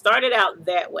start it out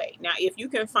that way. Now, if you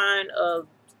can find a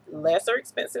lesser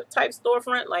expensive type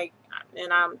storefront, like,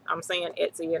 and I'm saying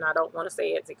Etsy, and I don't want to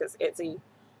say Etsy because Etsy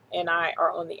and I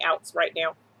are on the outs right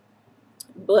now.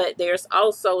 But there's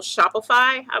also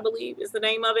Shopify, I believe is the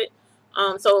name of it.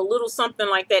 So a little something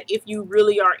like that if you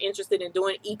really are interested in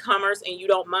doing e-commerce and you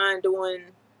don't mind doing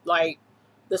like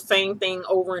the same thing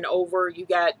over and over. You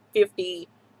got 50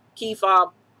 key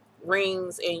fob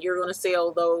rings and you're going to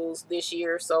sell those this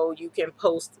year, so you can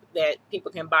post that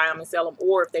people can buy them and sell them,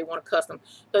 or if they want to custom.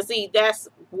 But see, that's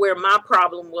where my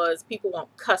problem was. People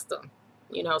want custom.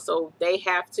 you know, so they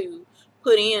have to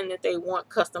put in that they want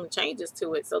custom changes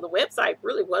to it. So the website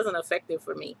really wasn't effective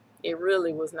for me. It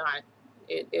really was not.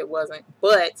 It wasn't.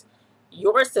 But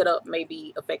your setup may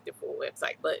be effective for a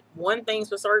website. But one thing's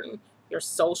for certain, your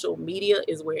social media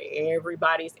is where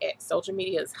everybody's at. Social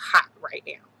media is hot right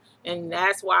now. And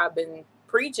that's why I've been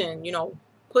preaching, you know,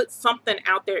 put something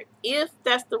out there if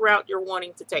that's the route you're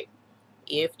wanting to take.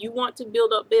 If you want to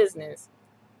build up business,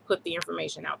 put the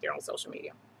information out there on social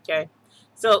media. Okay.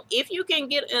 So if you can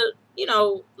get a, you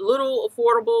know, little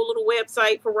affordable little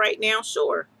website for right now,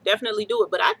 sure, definitely do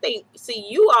it. But I think, see,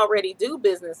 you already do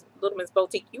business, Little Miss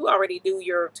Boutique. You already do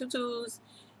your tutus.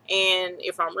 And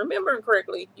if I'm remembering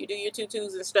correctly, you do your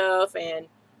tutus and stuff. And,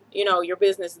 you know, your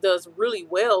business does really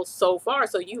well so far.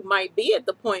 So you might be at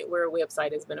the point where a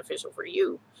website is beneficial for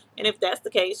you. And if that's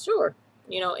the case, sure,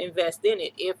 you know, invest in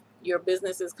it. If your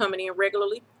business is coming in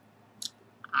regularly,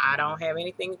 I don't have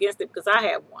anything against it because I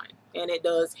have one, and it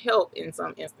does help in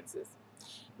some instances.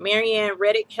 Marianne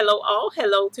Reddick, hello all.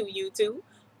 Hello to you too.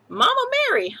 Mama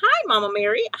Mary, hi Mama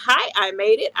Mary. Hi, I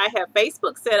made it. I have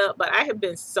Facebook set up, but I have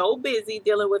been so busy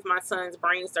dealing with my son's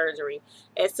brain surgery.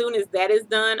 As soon as that is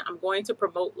done, I'm going to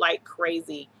promote like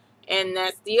crazy. And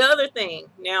that's the other thing.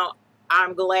 Now,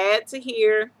 I'm glad to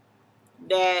hear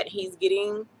that he's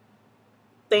getting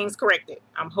things corrected.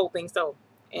 I'm hoping so.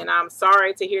 And I'm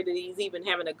sorry to hear that he's even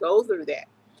having to go through that.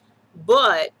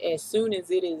 But as soon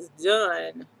as it is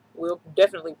done, we'll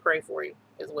definitely pray for you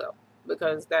as well,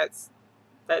 because that's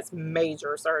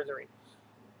major surgery.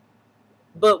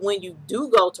 But when you do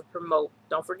go to promote,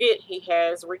 don't forget he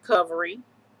has recovery,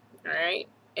 all right?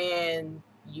 And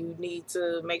you need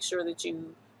to make sure that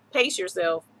you pace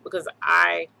yourself, because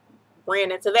I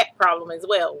ran into that problem as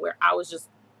well, where I was just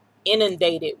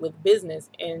inundated with business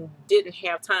and didn't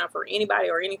have time for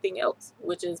anybody or anything else,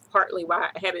 which is partly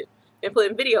why I haven't been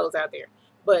putting videos out there.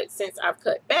 But since I've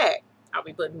cut back, I'll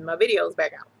be putting my videos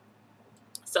back out.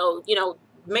 So, you know,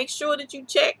 make sure that you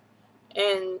check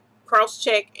and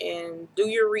cross-check and do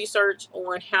your research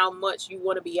on how much you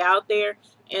want to be out there,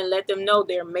 and let them know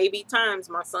there may be times.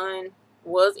 My son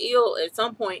was ill at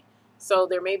some point, so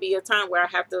there may be a time where I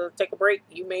have to take a break.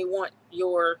 You may want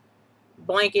your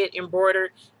blanket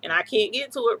embroidered, and I can't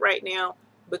get to it right now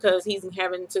because he's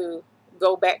having to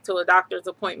go back to a doctor's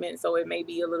appointment, so it may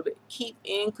be a little bit. Keep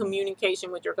in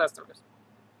communication with your customers.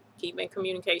 Keep in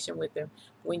communication with them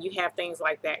when you have things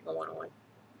like that going on.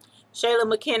 Shayla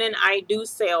McKinnon, I do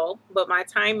sell, but my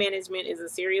time management is a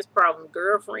serious problem.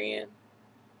 Girlfriend,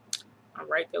 I'm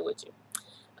right there with you.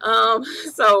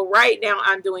 So right now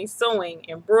I'm doing sewing,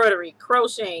 embroidery,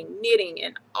 crocheting, knitting,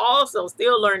 and also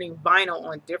still learning vinyl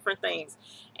on different things.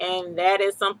 And that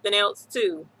is something else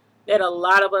too that a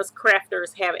lot of us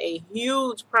crafters have a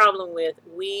huge problem with.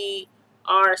 We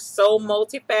are so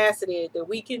multifaceted that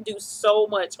we can do so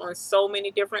much on so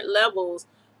many different levels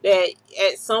that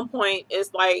at some point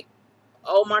it's like,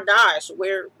 oh my gosh,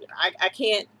 where I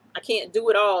can't do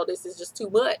it all. This is just too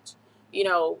much, you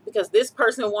know, because this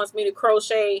person wants me to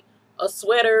crochet a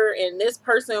sweater, and this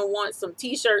person wants some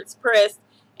t-shirts pressed,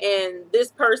 and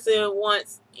this person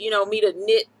wants, you know, me to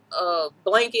knit a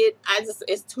blanket.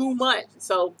 It's too much.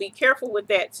 So be careful with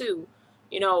that too.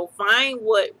 You know, find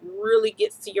what really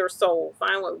gets to your soul.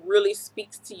 Find what really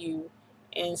speaks to you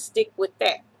and stick with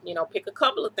that. You know, pick a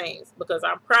couple of things, because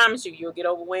I promise you, you'll get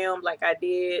overwhelmed like I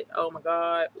did. Oh my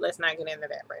God, let's not get into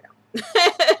that right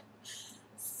now.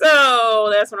 So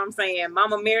that's what I'm saying.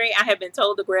 Mama Mary, I have been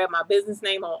told to grab my business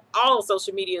name on all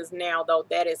social medias now, though.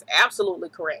 That is absolutely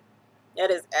correct. That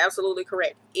is absolutely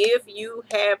correct. If you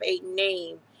have a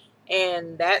name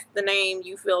and that's the name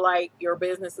you feel like your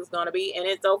business is going to be, and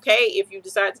it's okay if you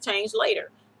decide to change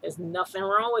later. There's nothing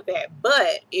wrong with that.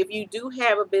 But if you do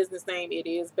have a business name, it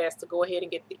is best to go ahead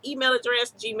and get the email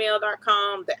address,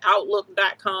 gmail.com, the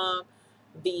outlook.com,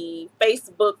 the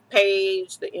Facebook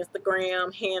page, the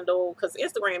Instagram handle, because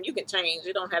Instagram you can change.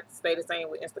 You don't have to stay the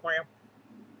same with Instagram.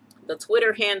 The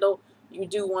Twitter handle, you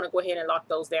do want to go ahead and lock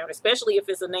those down, especially if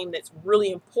it's a name that's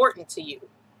really important to you.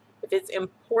 If it's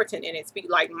important and it's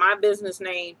like my business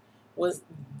name was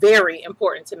very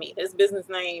important to me. This business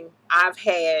name I've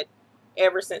had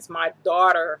ever since my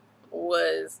daughter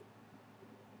was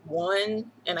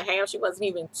 1.5. She wasn't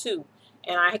even 2.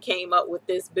 And I came up with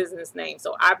this business name.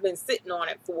 So I've been sitting on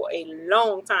it for a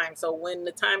long time. So when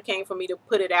the time came for me to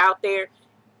put it out there,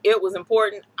 it was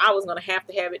important. I was going to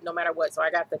have it no matter what. So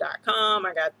I got the .com,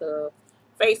 I got the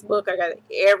Facebook, I got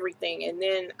everything. And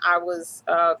then I was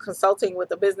consulting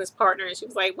with a business partner, and she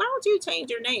was like, why don't you change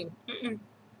your name?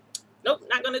 Nope,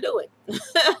 not going to do it.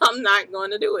 I'm not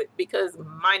going to do it because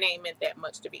my name meant that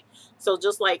much to me. So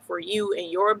just like for you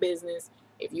and your business,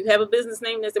 If you have a business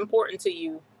name that's important to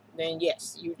you, then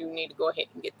yes, you do need to go ahead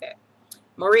and get that.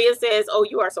 Maria says, oh,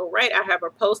 you are so right. I have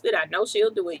her posted. I know she'll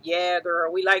do it. Yeah,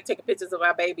 girl. We like taking pictures of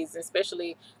our babies,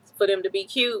 especially for them to be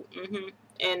cute.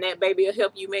 And that baby will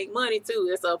help you make money, too.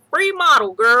 It's a free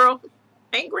model, girl.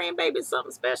 Ain't grandbaby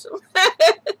something special?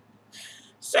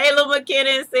 Shayla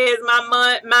McKinnon says,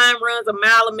 mine runs a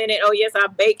mile a minute. Oh, yes, I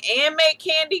bake and make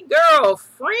candy.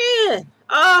 Girlfriend.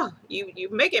 Oh, you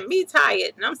making me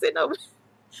tired. And I'm sitting over.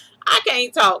 I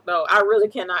can't talk, though. I really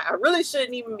cannot. I really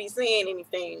shouldn't even be saying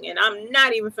anything. And I'm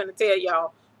not even finna tell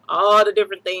y'all all the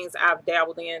different things I've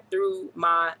dabbled in through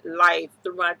my life,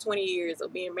 through my 20 years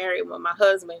of being married with my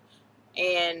husband.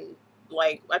 And,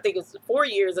 like, I think it's 4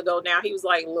 years ago now, he was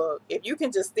like, look, if you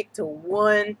can just stick to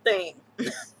one thing,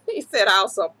 he said, I'll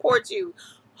support you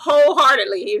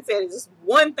wholeheartedly. He said, it's just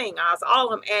one thing. That's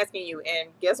all I'm asking you. And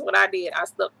guess what I did? I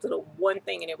stuck to the one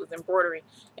thing, and it was embroidery.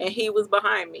 And he was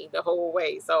behind me the whole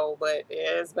way. So, but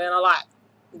it's been a lot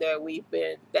that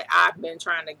I've been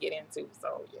trying to get into.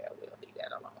 So yeah, we'll leave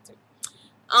that alone too.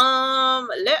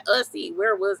 Let us see.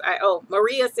 Where was I? Oh,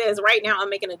 Maria says, right now I'm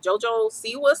making a JoJo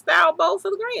Siwa style bow for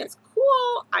the grands.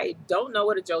 Cool. I don't know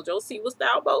what a JoJo Siwa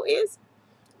style bow is.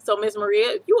 So, Miss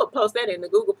Maria, if you would post that in the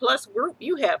Google Plus group,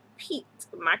 you have piqued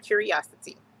my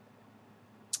curiosity.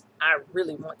 I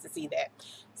really want to see that.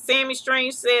 Sammy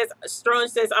Strange says,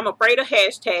 I'm afraid of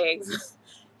hashtags.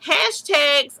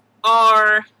 Hashtags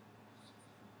are,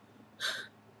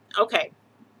 okay.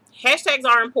 Hashtags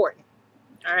are important.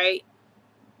 All right.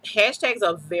 Hashtags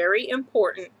are very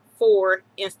important for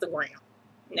Instagram.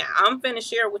 Now, I'm going to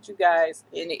share with you guys,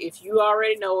 and if you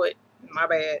already know it, my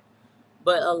bad.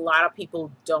 But a lot of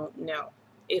people don't know,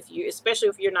 especially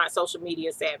if you're not social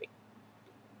media savvy.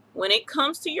 When it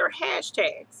comes to your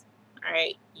hashtags, all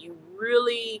right, you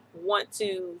really want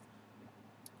to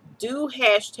do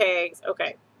hashtags.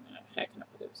 Okay, how can I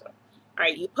put this up? All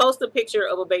right, you post a picture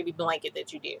of a baby blanket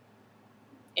that you did,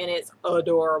 and it's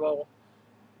adorable.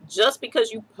 Just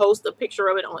because you post a picture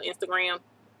of it on Instagram,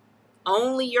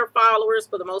 only your followers,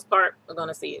 for the most part, are going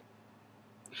to see it.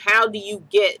 How do you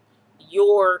get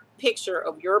your picture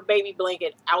of your baby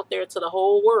blanket out there to the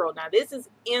whole world? Now, this is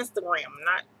Instagram. I'm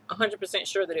not 100%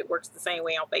 sure that it works the same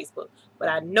way on Facebook, but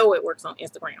I know it works on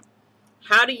Instagram.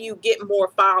 How do you get more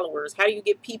followers? How do you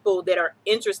get people that are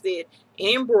interested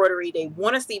in embroidery? They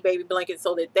want to see baby blankets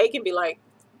so that they can be like,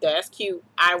 that's cute.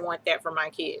 I want that for my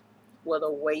kid. Well,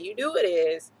 the way you do it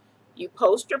is you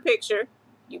post your picture,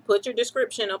 you put your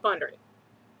description up under it.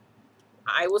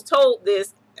 I was told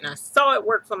this, and I saw it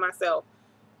work for myself.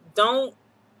 Don't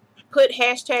put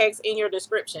hashtags in your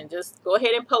description. Just go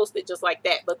ahead and post it just like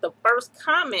that. But the first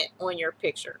comment on your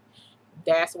picture,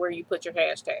 that's where you put your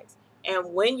hashtags.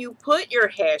 And when you put your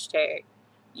hashtag,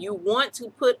 you want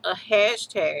to put a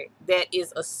hashtag that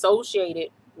is associated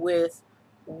with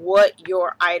what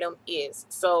your item is.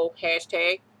 So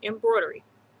hashtag embroidery,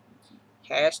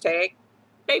 hashtag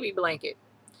baby blanket,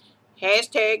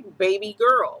 hashtag baby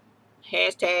girl,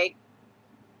 hashtag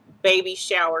baby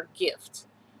shower gift,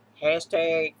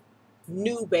 hashtag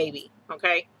new baby.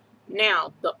 Okay,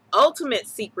 now the ultimate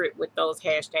secret with those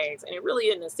hashtags, and it really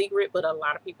isn't a secret, but a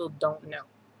lot of people don't know.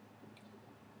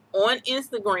 On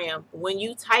Instagram, when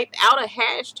you type out a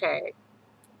hashtag,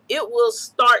 it will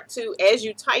start to, as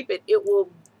you type it, it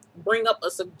will bring up a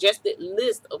suggested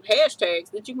list of hashtags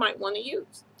that you might want to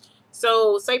use.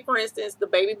 So say, for instance, the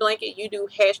baby blanket, you do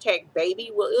hashtag baby.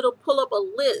 Well, it'll pull up a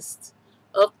list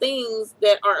of things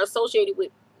that are associated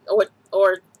with,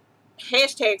 or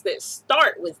hashtags that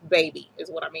start with baby, is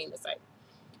what I mean to say.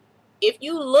 If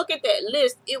you look at that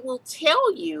list, it will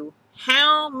tell you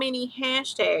how many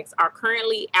hashtags are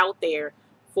currently out there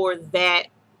for that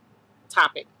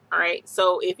topic. All right.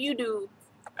 So if you do,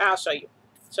 I'll show you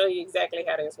exactly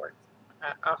how this works.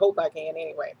 I hope I can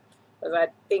anyway, because I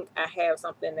think I have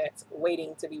something that's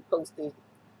waiting to be posted.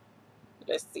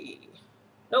 Let's see.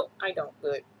 Nope, I don't.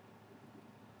 Good.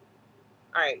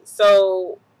 All right.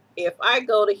 So if I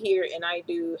go to here and I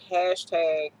do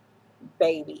hashtag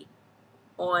baby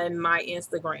on my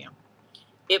Instagram,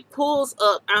 it pulls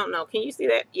up, I don't know, can you see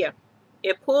that? Yeah.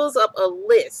 It pulls up a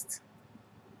list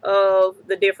of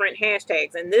the different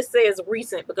hashtags, and this says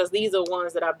recent because these are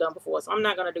ones that I've done before. So I'm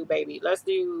not going to do baby. Let's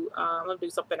do, I'm going to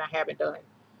do something I haven't done.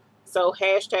 So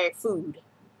hashtag food,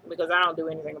 because I don't do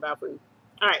anything about food.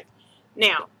 All right.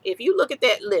 Now, if you look at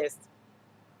that list,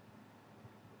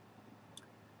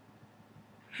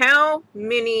 how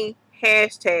many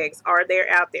hashtags are there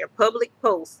out there? Public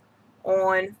posts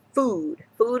on food.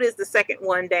 Food is the second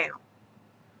one down.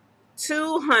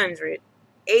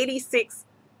 286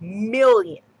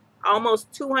 million,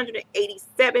 almost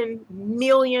 287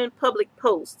 million public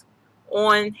posts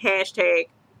on hashtag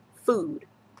food.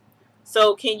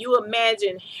 So can you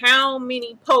imagine how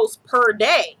many posts per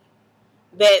day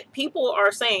that people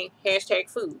are saying hashtag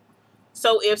food?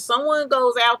 So if someone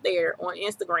goes out there on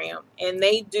Instagram and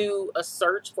they do a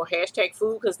search for hashtag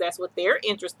food because that's what they're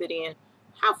interested in,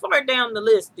 how far down the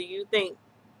list do you think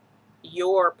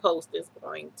your post is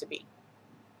going to be?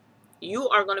 You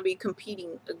are going to be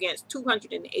competing against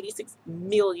 286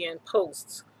 million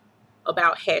posts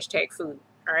about hashtag food.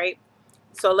 All right.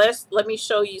 So let me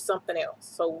show you something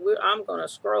else. So I'm going to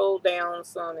scroll down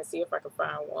some and see if I can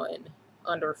find one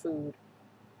under food.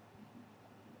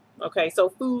 Okay, so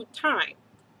food time.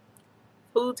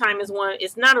 Food time is one.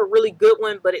 It's not a really good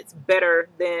one, but it's better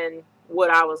than what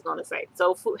I was going to say.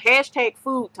 So hashtag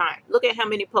food time. Look at how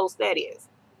many posts that is.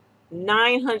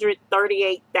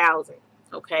 938,000.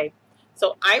 Okay.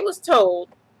 So I was told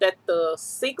that the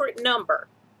secret number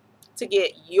to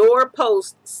get your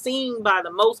post seen by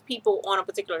the most people on a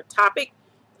particular topic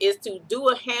is to do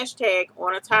a hashtag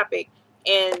on a topic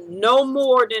and no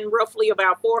more than roughly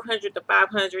about 400 to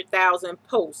 500,000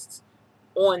 posts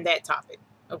on that topic.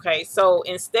 Okay, so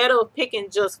instead of picking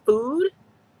just food,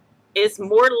 it's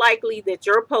more likely that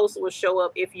your post will show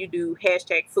up if you do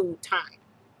hashtag food time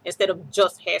instead of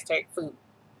just hashtag food.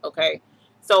 Okay,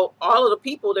 so all of the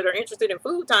people that are interested in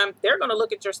food time, they're going to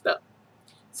look at your stuff.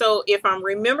 So if I'm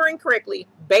remembering correctly,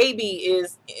 baby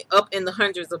is up in the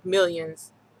hundreds of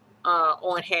millions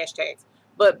on hashtags,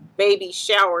 but baby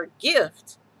shower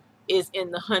gift is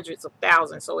in the hundreds of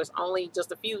thousands. So it's only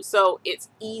just a few. So it's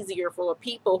easier for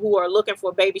people who are looking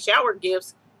for baby shower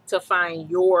gifts to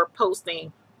find your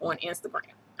posting on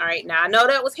Instagram. All right. Now I know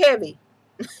that was heavy.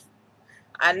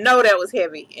 I know that was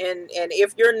heavy. And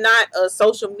if you're not a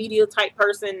social media type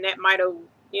person, that might have,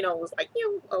 was like,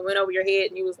 went over your head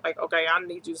and you was like, okay, I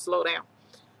need you to slow down.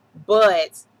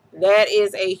 But that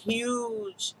is a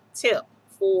huge tip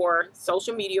for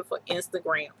social media, for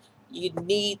Instagram. You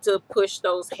need to push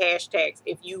those hashtags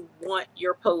if you want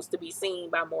your post to be seen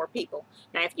by more people.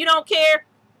 Now, if you don't care,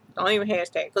 don't even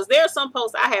hashtag. Because there are some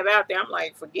posts I have out there, I'm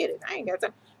like, forget it. I ain't got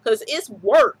time. Because it's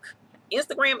work.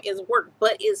 Instagram is work,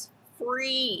 but it's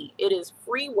free. It is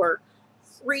free work,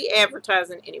 free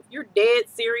advertising. And if you're dead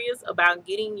serious about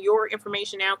getting your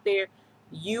information out there,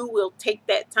 you will take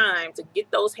that time to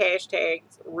get those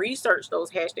hashtags, research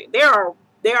those hashtags. There are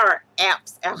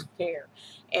apps out there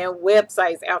and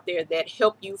websites out there that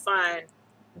help you find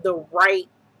the right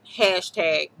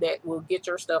hashtag that will get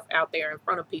your stuff out there in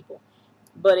front of people.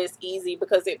 But it's easy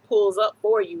because it pulls up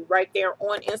for you right there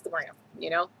on Instagram,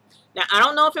 Now, I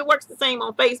don't know if it works the same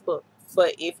on Facebook,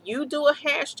 but if you do a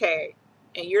hashtag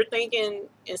and you're thinking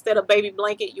instead of baby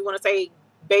blanket, you want to say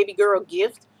baby girl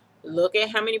gift, look at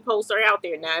how many posts are out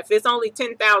there. Now, if it's only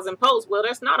 10,000 posts, well,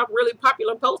 that's not a really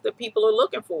popular post that people are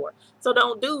looking for. So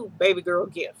don't do baby girl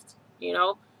gift.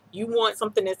 You want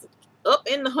something that's up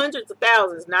in the hundreds of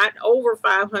thousands, not over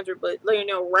 500, but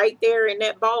right there in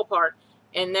that ballpark.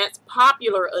 And that's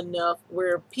popular enough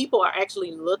where people are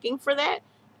actually looking for that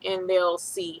and they'll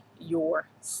see your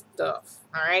stuff.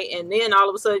 All right. And then all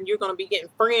of a sudden you're going to be getting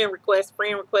friend requests.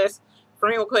 We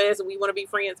want to be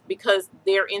friends because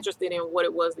they're interested in what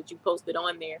it was that you posted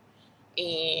on there.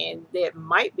 And that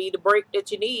might be the break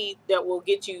that you need that will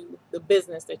get you the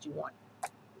business that you want.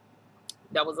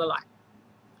 That was a lot.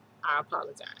 I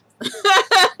apologize.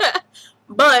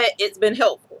 But it's been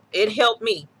helpful. It helped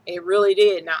me. It really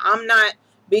did. Now, I'm not,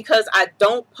 because I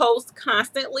don't post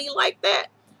constantly like that,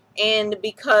 and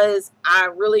because I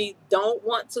really don't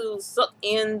want to suck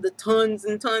in the tons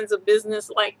and tons of business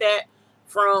like that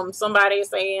from somebody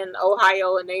saying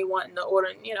Ohio and they wanting to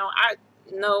order,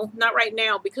 no, not right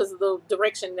now because of the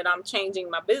direction that I'm changing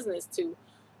my business to.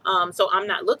 So I'm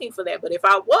not looking for that. But if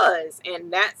I was,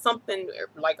 and that's something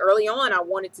like early on, I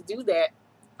wanted to do that,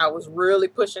 I was really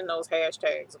pushing those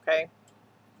hashtags. Okay.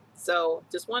 So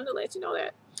just wanted to let you know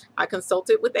that I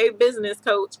consulted with a business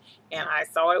coach and I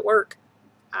saw it work.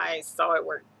 Let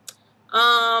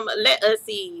us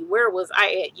see. Where was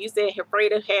I at? You said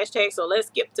afraid of hashtags. So let's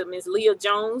skip to Miss Leah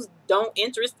Jones. Don't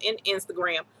interest in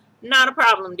Instagram. Not a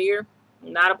problem, dear.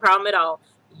 Not a problem at all.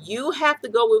 You have to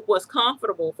go with what's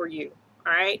comfortable for you.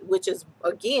 All right. Which is,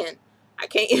 again, I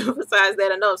can't emphasize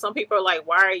that enough. Some people are like,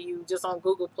 why are you just on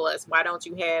Google Plus? Why don't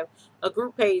you have a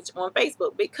group page on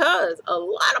Facebook? Because a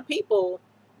lot of people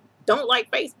don't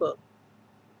like Facebook.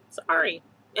 Sorry.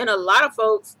 And a lot of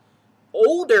folks,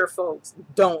 older folks,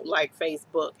 don't like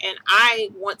Facebook. And I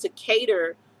want to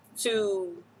cater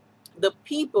to the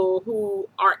people who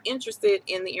are interested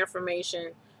in the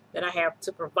information that I have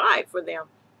to provide for them.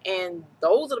 And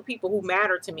those are the people who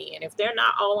matter to me. And if they're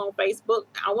not all on Facebook,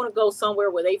 I want to go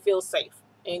somewhere where they feel safe.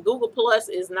 And Google Plus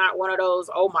is not one of those,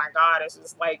 oh my God, it's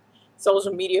just like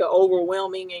social media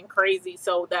overwhelming and crazy.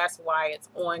 So that's why it's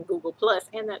on Google Plus,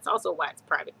 and that's also why it's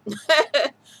private.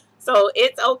 So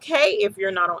it's okay if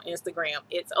you're not on Instagram.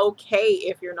 It's okay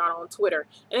if you're not on Twitter.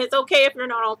 And it's okay if you're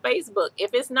not on Facebook.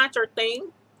 If it's not your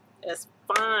thing, that's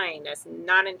fine. That's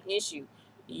not an issue.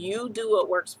 You do what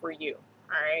works for you.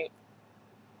 All right.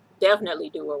 Definitely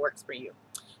do what works for you.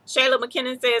 Shayla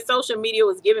McKinnon says social media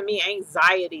was giving me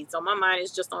anxiety. So my mind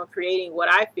is just on creating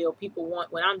what I feel people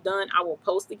want. When I'm done, I will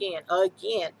post again.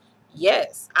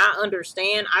 Yes, I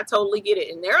understand. I totally get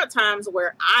it. And there are times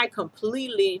where I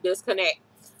completely disconnect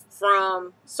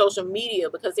from social media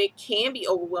because it can be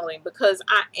overwhelming, because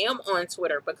I am on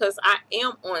Twitter, because I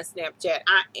am on Snapchat,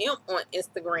 I am on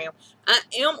Instagram, I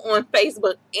am on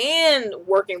Facebook, and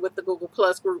working with the Google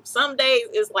Plus group. Some days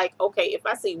it's like, okay, if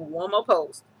I see one more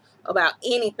post about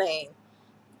anything,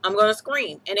 I'm going to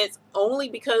scream. And it's only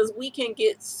because we can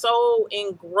get so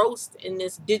engrossed in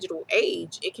this digital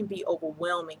age, it can be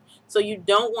overwhelming. So you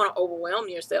don't want to overwhelm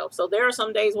yourself. So there are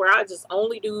some days where I just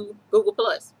only do Google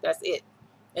Plus. That's it.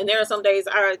 And there are some days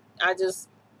I just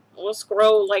will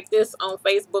scroll like this on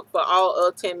Facebook for all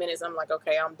of 10 minutes. I'm like,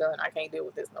 okay, I'm done. I can't deal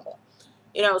with this no more.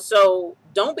 You know, so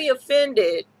don't be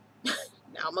offended.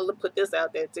 Now I'm going to put this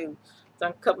out there too, so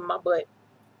I'm covering my butt.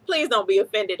 Please don't be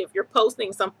offended if you're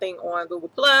posting something on Google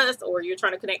Plus, or you're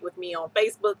trying to connect with me on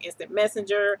Facebook, Instant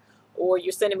Messenger, or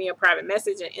you're sending me a private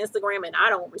message on Instagram and I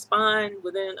don't respond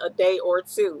within a day or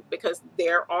two, because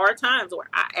there are times where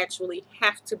I actually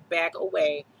have to back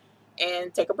away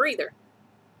and take a breather.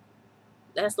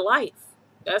 That's life.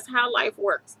 That's how life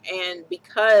works. And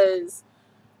because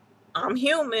I'm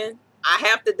human, I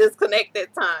have to disconnect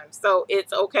at times. So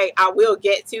it's okay. I will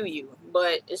get to you.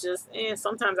 But it's just,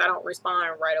 sometimes I don't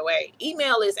respond right away.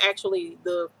 Email is actually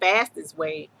the fastest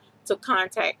way to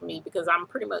contact me, because I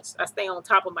stay on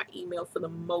top of my email for the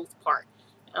most part.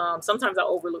 Sometimes I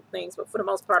overlook things, but for the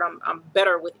most part, I'm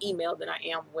better with email than I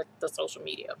am with the social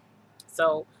media.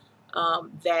 So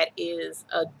that is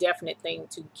a definite thing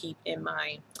to keep in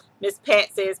mind. Miss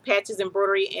Pat says Patches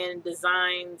Embroidery and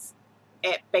Designs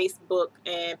at Facebook,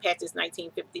 and Patches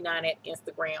 1959 at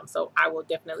Instagram. So I will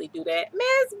definitely do that.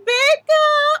 Miss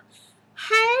Becca,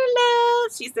 hey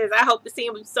love. She says, I hope to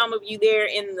see some of you there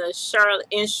in Charlotte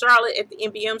at the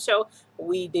NBM show.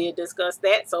 We did discuss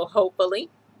that, so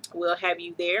hopefully we'll have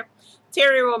you there.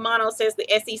 Terry Romano says the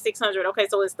SE600. Okay,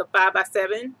 so it's the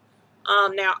 5x7.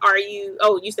 Now are you,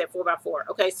 you said 4x4.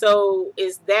 Okay, so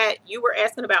is that, you were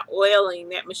asking about oiling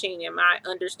that machine, am I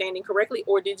understanding correctly,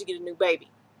 or did you get a new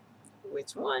baby?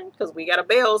 Which one? Because we got a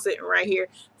bell sitting right here.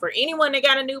 For anyone that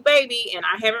got a new baby and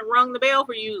I haven't rung the bell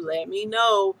for you, let me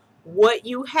know what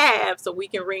you have so we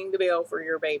can ring the bell for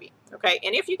your baby. Okay,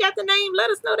 and if you got the name, let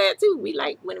us know that too. We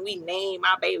like when we name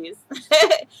our babies.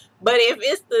 But if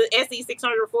it's the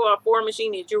SE600 4x4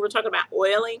 machine that you were talking about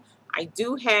oiling, I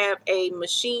do have a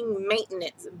machine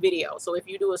maintenance video. So if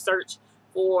you do a search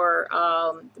for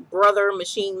brother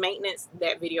machine maintenance,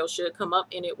 that video should come up,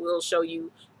 and it will show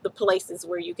you the places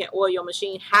where you can oil your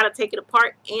machine, how to take it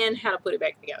apart, and how to put it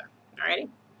back together. Alrighty.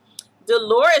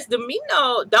 Dolores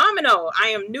Domino, I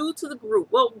am new to the group.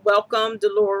 Well, welcome,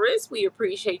 Dolores. We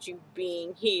appreciate you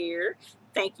being here.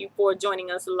 Thank you for joining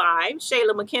us live.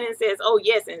 Shayla McKinnon says, oh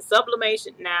yes, and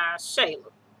sublimation. Nah,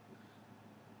 Shayla.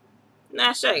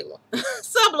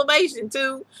 Sublimation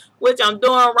too, which I'm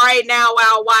doing right now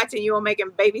while watching you. I'm making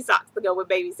baby socks to go with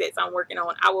baby sets I'm working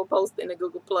on. I will post in the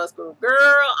Google Plus group.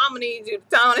 Girl, I'm gonna need you to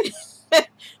tone it.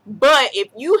 But if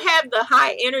you have the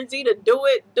high energy to do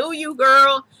it, do you,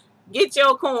 girl? Get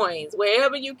your coins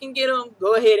wherever you can get them.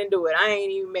 Go ahead and do it. I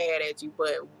ain't even mad at you,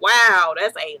 but wow,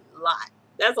 that's a lot.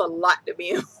 That's a lot to be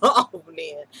involved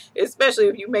in, especially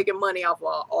if you're making money off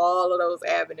of all of those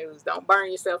avenues. Don't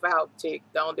burn yourself out, chick.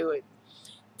 Don't do it.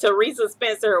 Teresa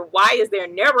Spencer, why is there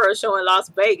never a show in Las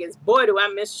Vegas? Boy, do I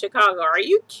miss Chicago. Are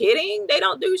you kidding? They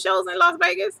don't do shows in Las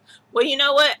Vegas? Well, you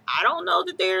know what? I don't know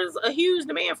that there's a huge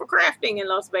demand for crafting in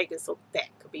Las Vegas, so that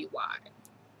could be why.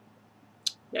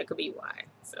 That could be why.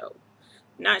 So,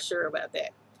 not sure about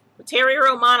that. Terry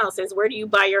Romano says, where do you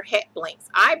buy your hat blanks?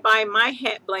 I buy my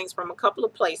hat blanks from a couple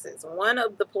of places. One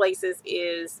of the places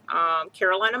is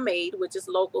Carolina Made, which is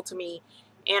local to me,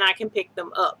 and I can pick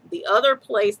them up. The other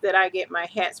place that I get my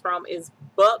hats from is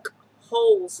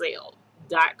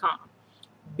buckwholesale.com.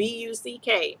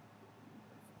 BUCKWHOLESALE,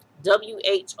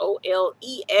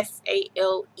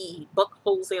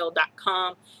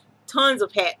 buckwholesale.com. Tons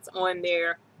of hats on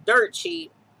there, dirt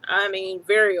cheap. I mean,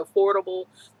 very affordable.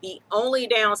 The only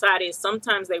downside is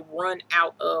sometimes they run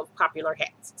out of popular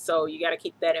hats, so you got to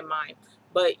keep that in mind.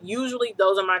 But usually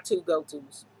those are my two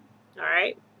go-tos. All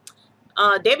right.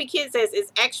 Debbie Kidd says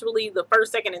it's actually the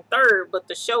first, second, and third, but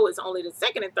the show is only the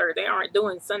second and third. They aren't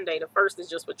doing Sunday. The first is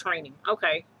just for training.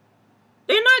 Okay.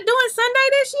 They're not doing Sunday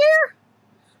this year?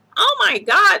 Oh my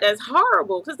God, that's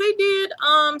horrible. Because they did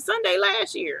Sunday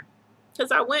last year.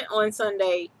 Because I went on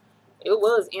Sunday. It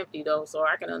was empty though, so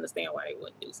I can understand why they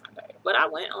wouldn't do Sunday. But I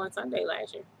went on Sunday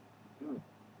last year.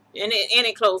 And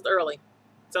it closed early.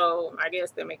 So I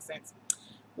guess that makes sense.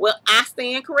 Well, I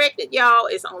stand corrected, y'all.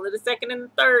 It's only the second and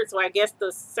the third, so I guess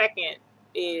the second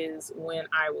is when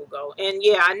I will go. And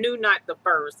yeah, I knew not the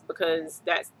first because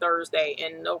that's Thursday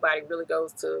and nobody really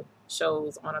goes to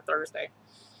shows on a Thursday.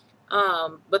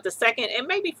 But the second, it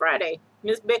may be Friday.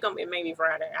 Miss Bickham, it may be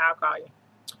Friday. I'll call you.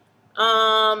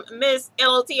 Miss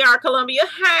LTR Columbia,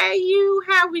 hi you.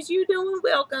 How was you doing?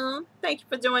 Welcome. Thank you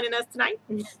for joining us tonight.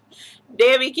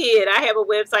 Debbie Kidd, I have a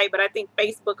website, but I think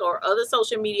Facebook or other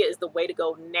social media is the way to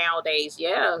go nowadays.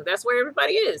 Yeah, that's where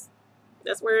everybody is.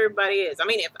 That's where everybody is. I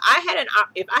mean, if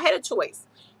I had a choice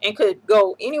and could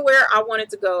go anywhere I wanted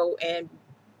to go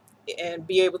and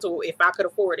be able to, if I could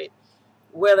afford it,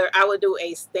 whether I would do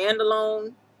a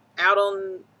standalone out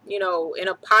on, you know, in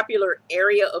a popular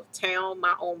area of town,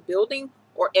 my own building,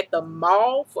 or at the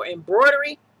mall for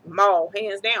embroidery, mall,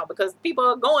 hands down, because people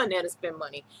are going there to spend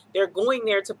money. They're going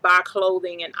there to buy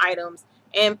clothing and items,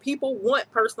 and people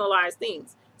want personalized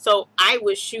things. So I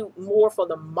would shoot more for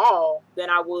the mall than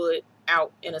I would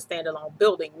out in a standalone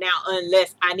building. Now,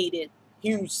 unless I needed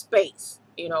huge space,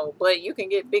 you know, but you can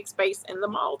get big space in the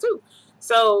mall too.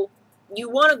 So you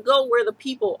want to go where the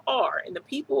people are, and the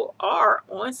people are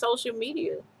on social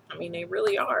media. I mean, they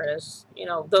really are. As you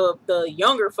know, the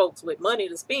younger folks with money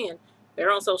to spend,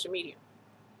 they're on social media.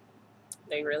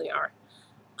 They really are.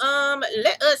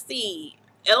 Let us see.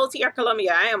 LTR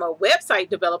Columbia, I am a website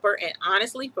developer, and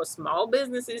honestly, for small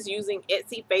businesses, using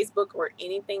Etsy, Facebook, or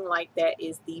anything like that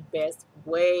is the best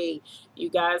way. You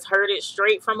guys heard it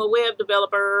straight from a web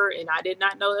developer, and I did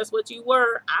not know that's what you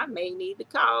were. I may need to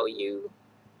call you.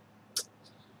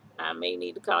 I may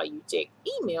need to call you. Check.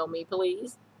 Email me,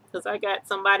 please, because I got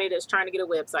somebody that's trying to get a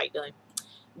website done.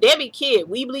 Debbie Kidd,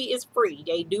 Weebly is free.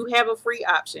 They do have a free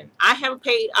option. I have a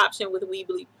paid option with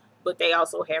Weebly, but they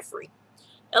also have free.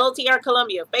 LTR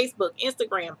Columbia, Facebook,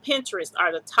 Instagram, Pinterest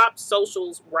are the top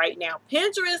socials right now.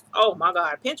 Pinterest, oh my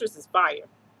God, Pinterest is fire.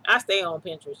 I stay on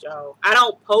Pinterest, y'all. I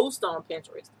don't post on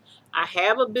Pinterest. I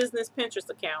have a business Pinterest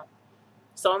account,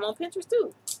 so I'm on Pinterest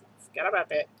too. Forgot about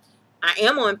that. I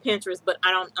am on Pinterest, but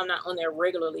I'm not on there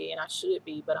regularly, and I should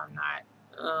be, but I'm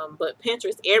not. But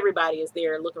Pinterest, everybody is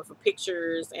there looking for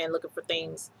pictures and looking for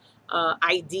things,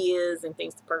 ideas and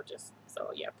things to purchase.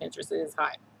 So yeah, Pinterest is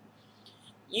hot.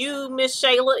 You, Miss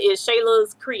Shayla, is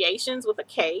Shayla's Creations with a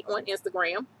K on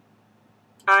Instagram.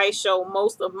 I show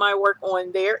most of my work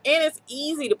on there, and it's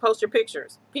easy to post your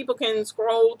pictures. People can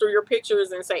scroll through your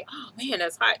pictures and say, oh man,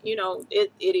 that's hot. You know,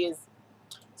 it is.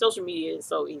 Social media is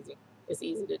so easy. It's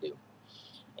easy to do.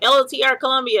 LTR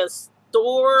Columbia,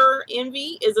 Store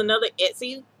Envy is another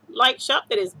Etsy-like shop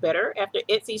that is better. After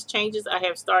Etsy's changes, I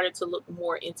have started to look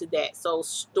more into that. So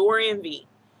Store Envy,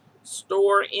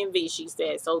 she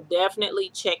said. So definitely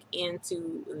check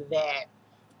into that.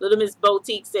 Little Miss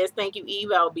Boutique says, thank you, Eve.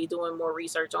 I'll be doing more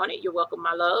research on it. You're welcome,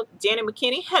 my love. Janet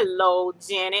McKinney, hello,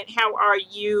 Janet. How are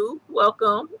you?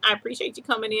 Welcome. I appreciate you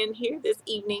coming in here this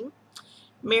evening.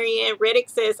 Marianne Reddick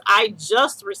says, I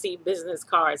just received business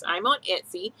cards. I'm on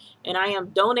Etsy, and I am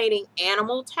donating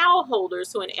animal towel holders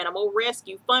to an animal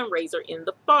rescue fundraiser in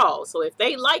the fall. So if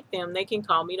they like them, they can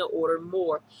call me to order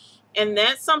more. And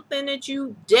that's something that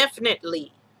you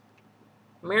definitely,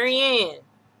 Marianne,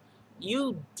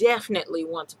 you definitely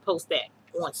want to post that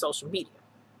on social media.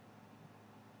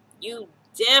 You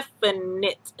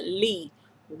definitely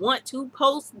want to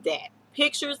post that.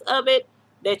 Pictures of it,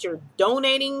 that you're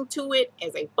donating to it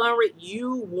as a fundraiser.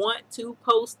 You want to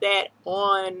post that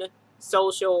on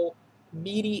social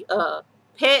media.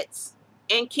 Pets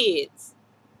and kids.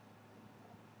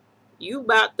 You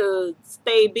about to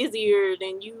stay busier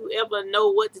than you ever know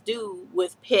what to do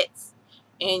with pets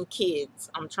and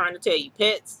kids. I'm trying to tell you,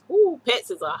 pets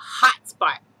is a hot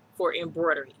spot for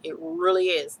embroidery. It really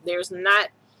is. There's not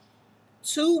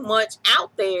too much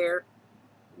out there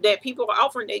that people are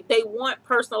offering. They want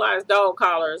personalized dog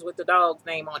collars with the dog's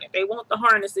name on it. They want the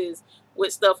harnesses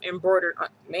with stuff embroidered on.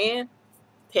 Man,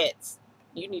 pets.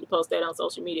 You need to post that on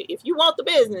social media. If you want the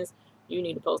business, you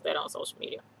need to post that on social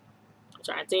media. I'm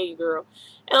trying to tell you, girl.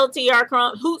 LTR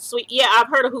Hootsuite. Yeah, I've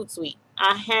heard of Hootsuite.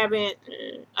 I haven't.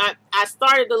 I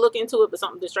started to look into it, but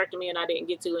something distracted me and I didn't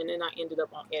get to. And then I ended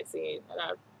up on Etsy. And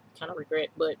I kind of regret,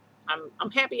 but I'm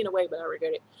happy in a way, but I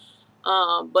regret it.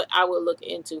 But I will look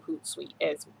into Hootsuite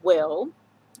as well.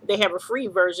 They have a free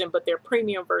version, but their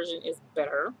premium version is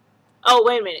better. Oh,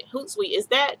 wait a minute. Hootsuite, is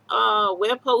that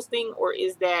web hosting or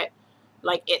is that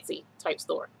like Etsy type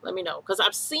store? Let me know, because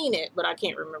I've seen it, but I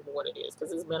can't remember what it is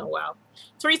because it's been a while.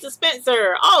 Teresa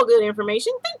Spencer, all good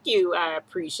information. Thank you. I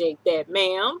appreciate that,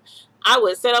 ma'am. I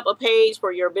would set up a page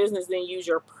for your business, then use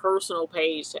your personal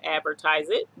page to advertise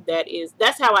it.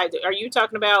 That's how I do. Are you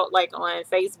talking about like on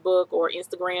Facebook or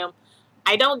Instagram?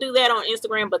 I don't do that on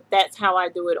Instagram, but that's how I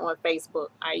do it on Facebook.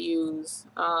 I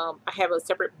have a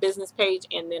separate business page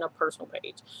and then a personal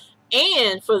page.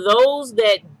 And for those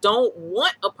that don't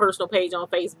want a personal page on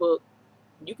Facebook,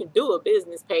 you can do a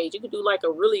business page. You can do like a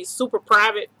really super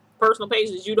private personal page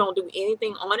that you don't do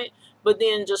anything on it, but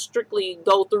then just strictly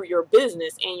go through your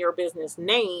business and your business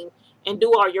name and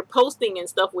do all your posting and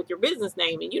stuff with your business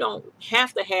name. And you don't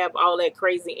have to have all that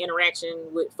crazy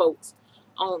interaction with folks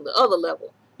on the other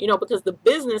level, because the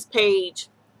business page,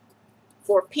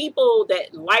 for people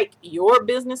that like your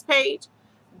business page,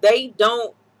 they're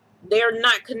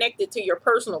not connected to your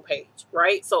personal page,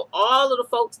 right? So all of the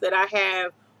folks that I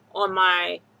have on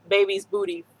my Baby's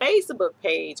Booty Facebook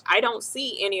page, I don't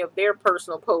see any of their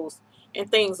personal posts and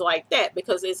things like that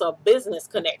because it's a business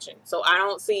connection. So I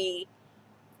don't see,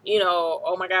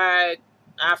 oh my God,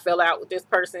 I fell out with this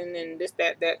person and this,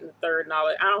 that, and the third and all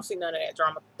that. I don't see none of that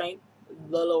drama. Thank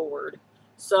the Lord.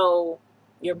 So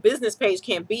your business page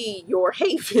can be your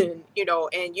haven,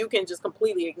 and you can just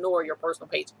completely ignore your personal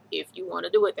page if you want to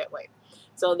do it that way.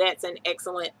 So that's an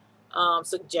excellent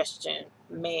suggestion,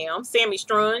 ma'am. Sammy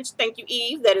Strunge, thank you,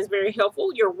 Eve. That is very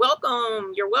helpful. You're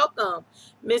welcome. You're welcome.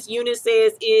 Miss Eunice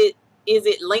says, is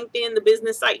it LinkedIn, the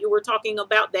business site you were talking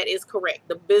about? That is correct.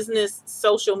 The business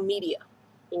social media,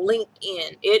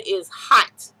 LinkedIn. It is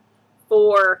hot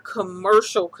for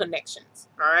commercial connections.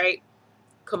 All right.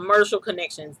 Commercial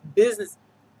connections, business.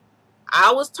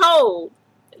 I was told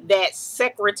that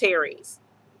secretaries,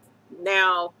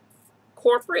 now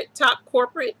top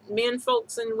corporate men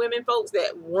folks and women folks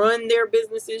that run their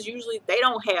businesses, usually they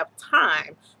don't have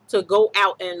time to go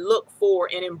out and look for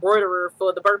an embroiderer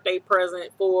for the birthday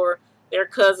present for their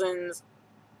cousin's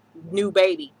new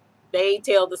baby. They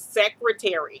tell the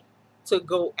secretary to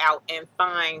go out and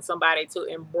find somebody to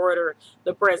embroider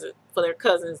the present for their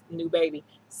cousin's new baby.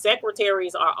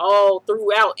 Secretaries are all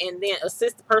throughout, and then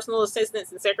personal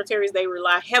assistants and secretaries, they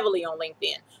rely heavily on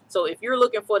LinkedIn. So if you're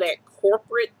looking for that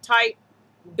corporate type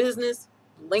business,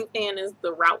 LinkedIn is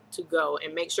the route to go,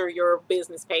 and make sure your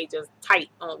business page is tight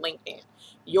on LinkedIn.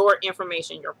 Your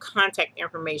information, your contact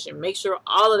information, make sure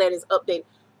all of that is updated.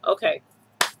 Okay.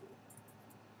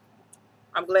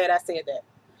 I'm glad I said that.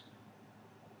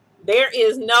 There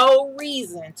is no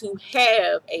reason to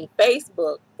have a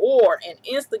Facebook or an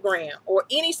Instagram or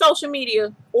any social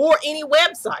media or any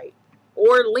website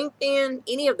or LinkedIn,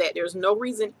 any of that. There's no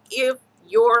reason if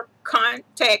your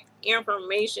contact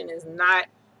information is not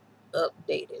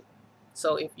updated.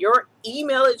 So if your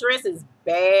email address is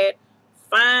bad,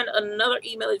 find another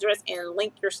email address and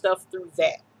link your stuff through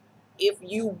that. If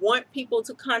you want people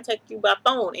to contact you by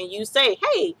phone and you say,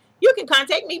 hey, you can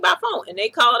contact me by phone, and they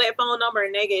call that phone number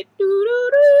and they get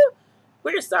doo-doo-doo,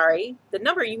 we're sorry, the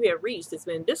number you have reached has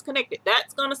been disconnected.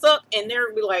 That's gonna suck. And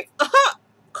they'll be like,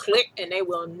 click, and they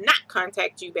will not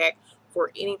contact you back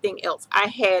for anything else. I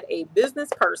had a business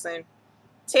person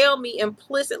tell me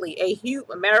implicitly,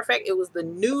 a matter of fact, it was the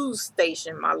news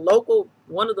station,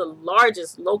 one of the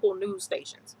largest local news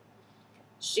stations.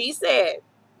 She said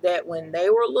that when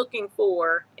they were looking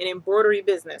for an embroidery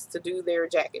business to do their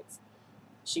jackets,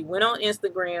 she went on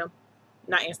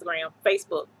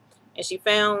Facebook, and she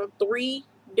found 3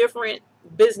 different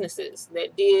businesses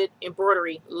that did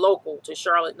embroidery local to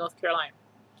Charlotte, North Carolina.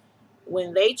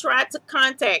 When they tried to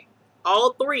contact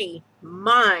all 3,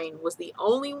 mine was the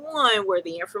only one where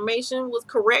the information was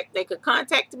correct. They could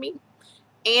contact me,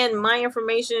 and my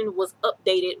information was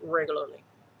updated regularly.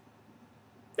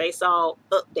 They saw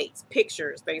updates,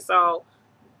 pictures. They saw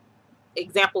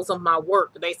examples of my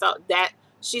work. They saw that.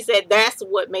 She said that's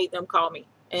what made them call me.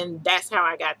 And that's how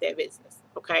I got that business.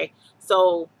 Okay.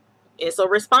 So it's a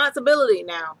responsibility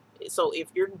now. So if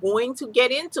you're going to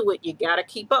get into it, you got to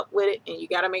keep up with it, and you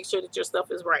got to make sure that your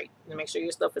stuff is right and make sure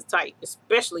your stuff is tight,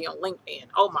 especially on LinkedIn.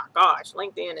 Oh my gosh.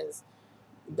 LinkedIn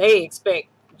they expect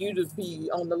you to be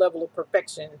on the level of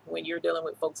perfection when you're dealing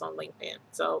with folks on LinkedIn.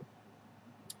 So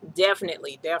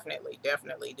definitely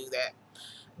do that.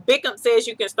 Bickham says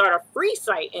you can start a free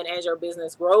site, and as your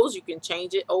business grows, you can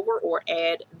change it over or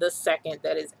add the second.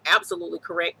 That is absolutely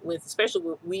correct, especially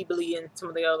with Weebly and some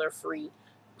of the other free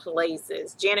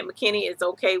places. Janet McKinney, it's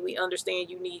okay. We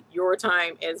understand you need your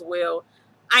time as well.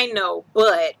 I know,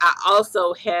 but I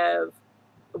also have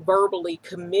verbally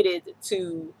committed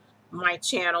to my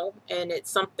channel, and it's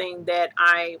something that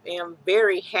I am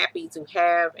very happy to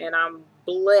have, and I'm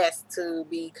blessed to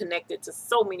be connected to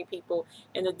so many people,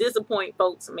 and to disappoint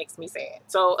folks makes me sad.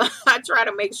 So I try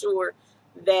to make sure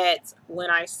that when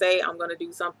I say I'm going to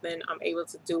do something, I'm able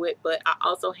to do it. But I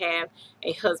also have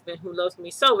a husband who loves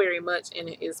me so very much and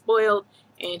is spoiled,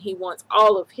 and he wants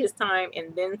all of his time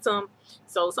and then some.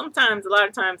 So sometimes, a lot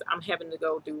of times, I'm having to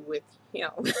go do with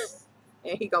him.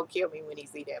 And he gonna kill me when he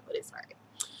see that, but it's fine.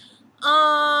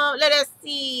 Let us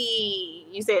see.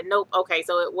 You said nope. Okay,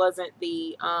 so it wasn't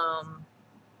the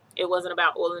it wasn't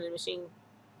about oil in the machine.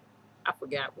 I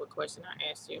forgot what question I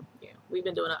asked you. Yeah, I've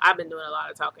been doing a lot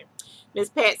of talking.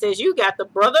 Miss Pat says you got the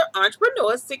Brother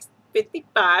Entrepreneur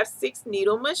 655 6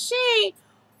 needle machine.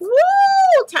 Woo!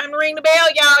 Time to ring the bell,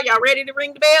 y'all. Y'all ready to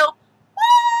ring the bell? Woo!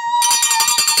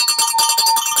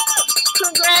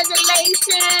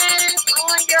 Congratulations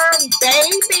on your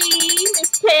baby,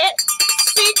 Miss Pat.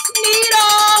 6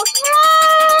 needles.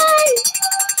 Yay!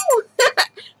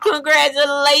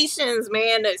 Congratulations,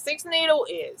 man. The 6 needle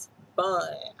is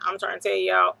fun. I'm trying to tell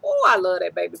y'all, oh, I love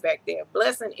that baby back there.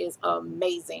 Blessing is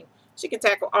amazing. She can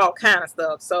tackle all kind of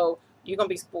stuff. So you're going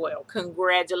to be spoiled.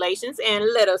 Congratulations. And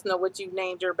let us know what you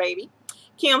named your baby.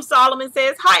 Kim Solomon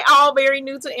says, hi, all very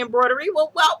new to embroidery.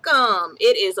 Well, welcome.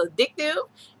 It is addictive.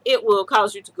 It will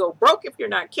cause you to go broke if you're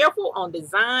not careful on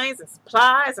designs and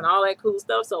supplies and all that cool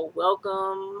stuff. So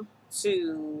welcome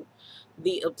to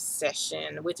the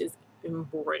obsession, which is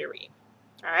embroidery.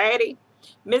 Alrighty.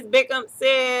 Miss Bickham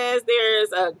says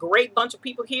there's a great bunch of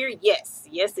people here. Yes,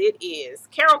 yes it is.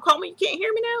 Carol Coleman, you can't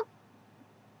hear me now?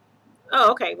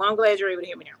 Oh, okay. Well, I'm glad you're able to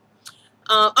hear me now.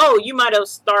 Oh, you might have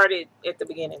started at the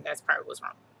beginning. That's probably what's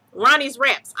wrong. Ronnie's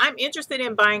Wraps. I'm interested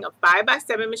in buying a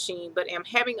 5x7 machine, but am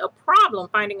having a problem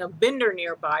finding a vendor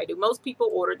nearby. Do most people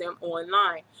order them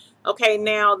online? Okay,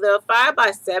 now the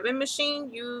 5x7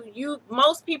 machine,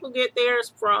 most people get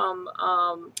theirs from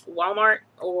Walmart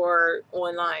or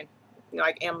online,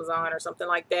 like Amazon or something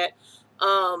like that.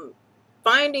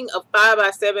 Finding a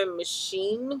 5x7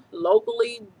 machine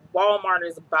locally, Walmart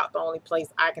is about the only place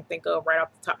I can think of right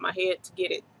off the top of my head to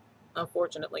get it,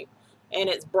 unfortunately. And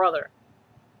it's Brother.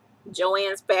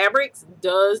 Joann's Fabrics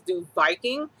does do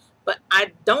Viking, but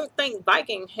I don't think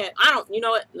Viking has, you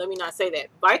know what, let me not say that.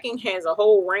 Viking has a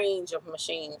whole range of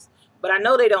machines, but I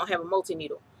know they don't have a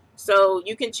multi-needle. So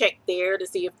you can check there to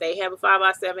see if they have a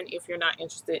 5x7 if you're not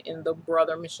interested in the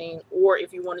Brother machine, or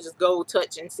if you want to just go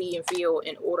touch and see and feel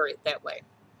and order it that way.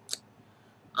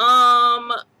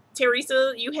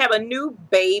 Teresa, you have a new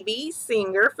baby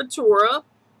Singer Futura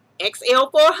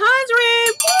XL400.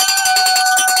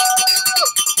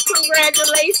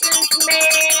 Congratulations,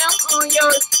 ma'am, on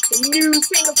your new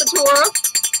Singer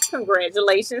Futura.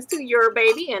 Congratulations to your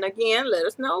baby. And again, let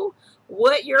us know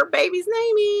what your baby's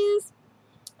name is.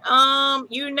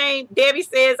 Debbie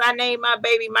says I named my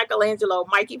baby Michelangelo,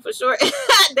 Mikey for short.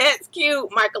 That's cute,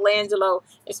 Michelangelo,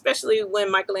 especially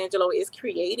when Michelangelo is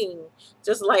creating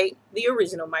just like the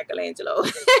original Michelangelo.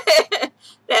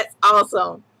 That's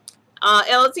awesome.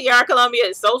 LTR Columbia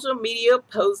is social media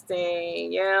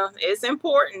posting. Yeah, it's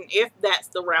important if that's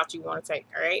the route you want to take.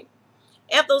 All right.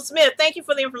 Ethel Smith, thank you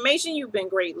for the information. You've been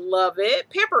great. Love it.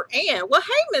 Pepper Ann. Well,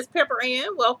 hey, Miss Pepper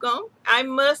Ann. Welcome.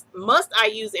 Must I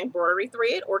use embroidery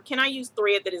thread, or can I use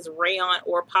thread that is rayon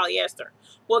or polyester?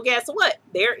 Well, guess what?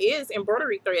 There is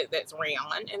embroidery thread that's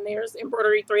rayon, and there's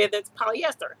embroidery thread that's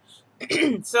polyester.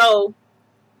 So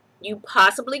you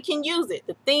possibly can use it.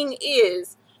 The thing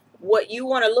is, what you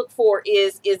want to look for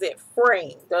is it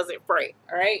fraying? Does it fray?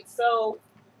 All right. So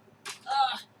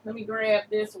let me grab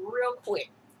this real quick.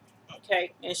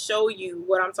 Okay, and show you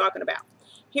what I'm talking about.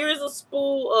 Here's a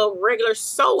spool of regular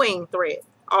sewing thread,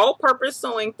 all-purpose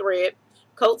sewing thread,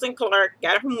 Coats and Clark,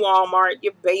 got it from Walmart,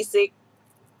 your basic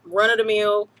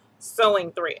run-of-the-mill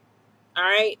sewing thread. All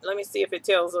right, let me see if it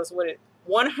tells us what it,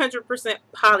 100%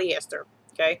 polyester.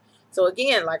 Okay, so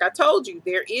again, like I told you,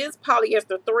 there is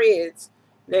polyester threads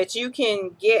that you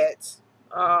can get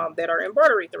that are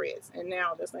embroidery threads. And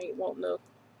now this thing won't look.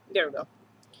 There we go.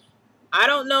 I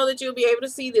don't know that you'll be able to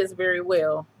see this very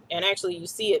well. And actually, you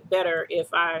see it better if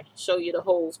I show you the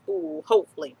whole spool,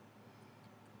 hopefully.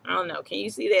 I don't know. Can you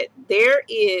see that? There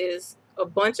is a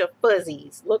bunch of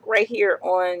fuzzies. Look right here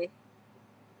on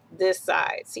this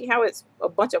side. See how it's a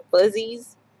bunch of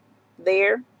fuzzies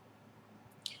there?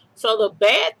 So the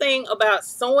bad thing about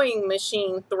sewing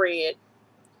machine thread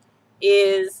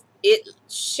is it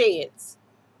sheds.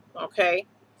 Okay?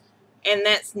 And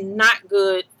that's not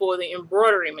good for the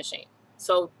embroidery machine.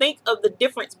 So think of the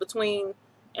difference between,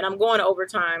 and I'm going over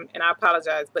time and I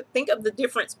apologize, but think of the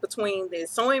difference between the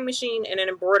sewing machine and an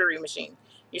embroidery machine.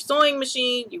 Your sewing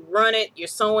machine, you run it, you're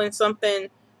sewing something,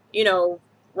 you know,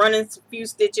 running a few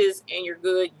stitches and you're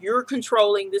good. You're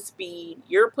controlling the speed.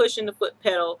 You're pushing the foot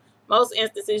pedal. Most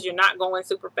instances, you're not going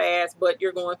super fast, but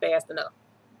you're going fast enough.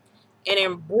 An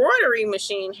embroidery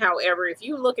machine, however, if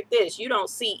you look at this, you don't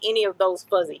see any of those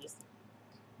fuzzies.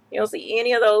 You don't see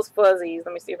any of those fuzzies.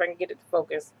 Let me see if I can get it to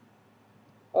focus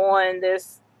on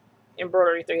this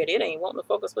embroidery thread. It ain't wanting to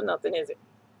focus with nothing, is it?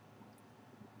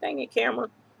 Dang it, camera.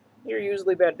 You're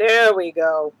usually better. There we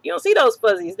go. You don't see those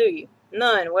fuzzies, do you?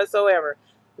 None whatsoever.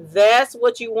 That's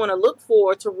what you want to look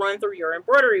for to run through your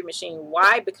embroidery machine.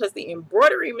 Why? Because the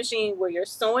embroidery machine, where your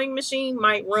sewing machine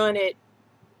might run at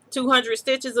 200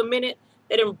 stitches a minute,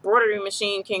 that embroidery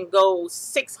machine can go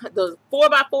the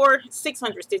 4x4,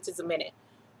 600 stitches a minute.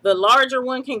 The larger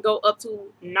one can go up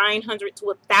to 900 to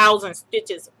 1,000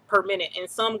 stitches per minute, and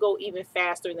some go even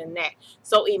faster than that.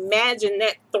 So imagine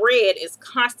that thread is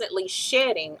constantly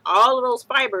shedding all of those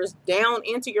fibers down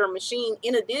into your machine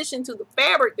in addition to the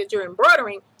fabric that you're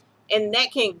embroidering, and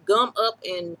that can gum up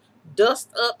and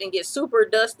dust up and get super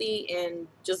dusty and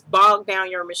just bog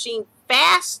down your machine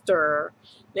faster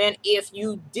than if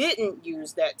you didn't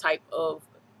use that type of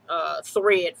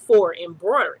thread for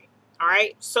embroidery. All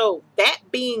right, so that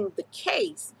being the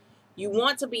case, you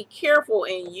want to be careful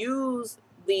and use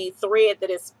the thread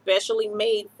that is specially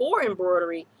made for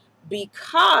embroidery,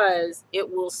 because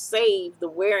it will save the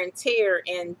wear and tear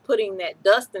and putting that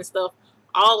dust and stuff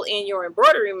all in your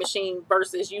embroidery machine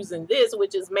versus using this,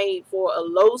 which is made for a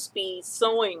low speed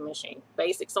sewing machine,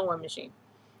 basic sewing machine.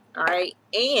 All right,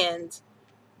 and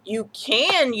you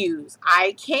can use,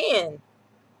 I can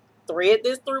thread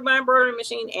this through my embroidery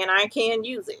machine and I can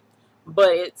use it,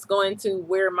 but it's going to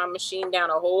wear my machine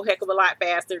down a whole heck of a lot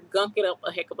faster, gunk it up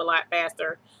a heck of a lot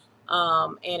faster,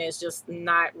 and it's just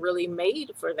not really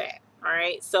made for that. All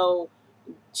right, so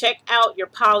check out your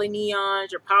poly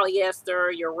neons, your polyester,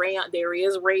 your rayon. There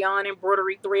is rayon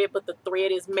embroidery thread, but the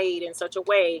thread is made in such a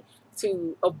way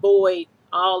to avoid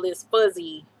all this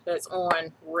fuzzy that's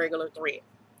on regular thread.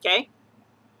 Okay.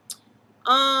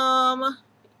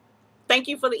 Thank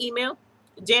you for the email.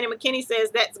 Janet McKinney says,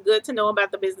 that's good to know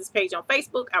about the business page on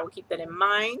Facebook. I will keep that in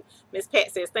mind. Miss Pat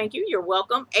says, thank you. You're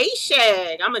welcome.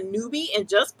 A-Shag, I'm a newbie and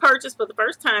just purchased for the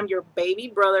first time your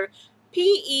baby brother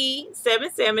PE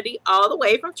 770 all the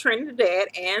way from Trinidad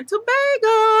and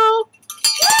Tobago.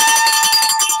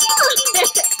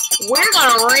 We're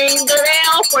going to ring the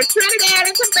bell for Trinidad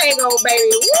and Tobago,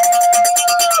 baby. Woo!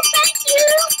 Thank you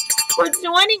for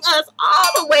joining us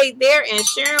all the way there and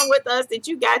sharing with us that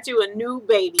you got you a new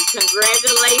baby.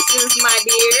 Congratulations, my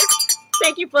dear.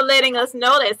 Thank you for letting us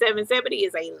know that 770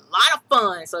 is a lot of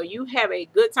fun. So you have a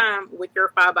good time with your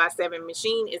 5x7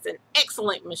 machine. It's an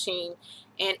excellent machine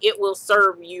and it will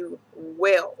serve you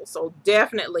well. So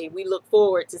definitely we look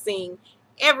forward to seeing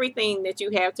everything that you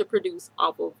have to produce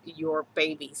off of your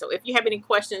baby. So if you have any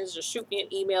questions, just shoot me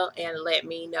an email and let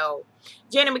me know.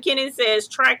 Janet McKinnon says,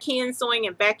 try Ken Sewing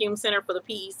and Vacuum Center for the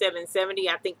PE 770.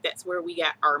 I think that's where we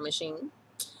got our machine.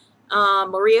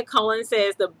 Maria Cullen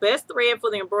says, the best thread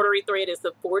for the embroidery thread is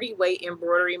the 40 weight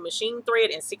embroidery machine thread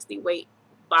and 60 weight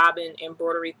bobbin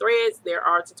embroidery threads. There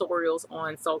are tutorials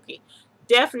on Sulky.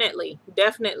 Definitely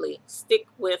stick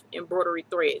with embroidery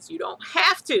threads. You don't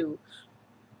have to,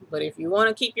 but if you want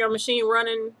to keep your machine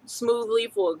running smoothly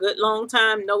for a good long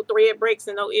time, no thread breaks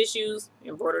and no issues,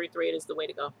 embroidery thread is the way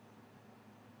to go.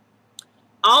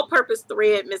 All-purpose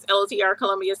thread, Miss LTR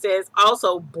Columbia says,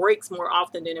 also breaks more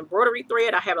often than embroidery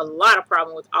thread. I have a lot of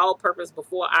problem with all-purpose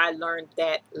before I learned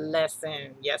that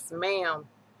lesson. Yes, ma'am.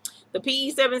 The PE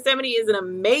 770 is an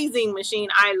amazing machine.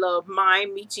 I love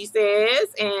mine, Michi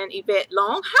says. And Yvette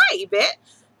Long. Hi, Yvette.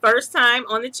 First time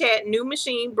on the chat, new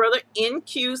machine, brother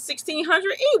NQ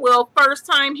 1600E. Well, first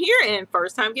time here and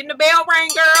first time getting the bell ring,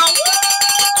 girl.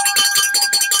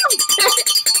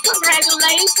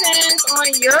 Congratulations on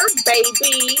your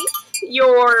baby.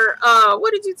 Your,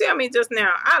 what did you tell me just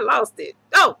now? I lost it.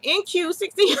 Oh, NQ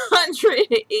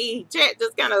 1600E. Chat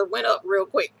just kind of went up real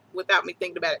quick without me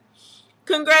thinking about it.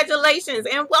 Congratulations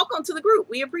and welcome to the group.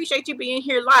 We appreciate you being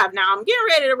here live. Now, I'm getting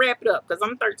ready to wrap it up because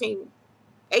I'm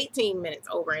 18 minutes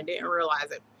over and didn't realize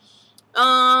it.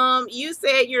 You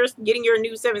said you're getting your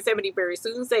new 770 very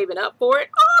soon, saving up for it.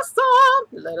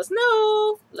 Awesome. Let us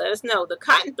know. Let us know. The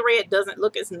cotton thread doesn't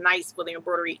look as nice for the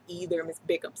embroidery either, Miss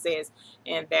Bickham says,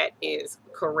 and that is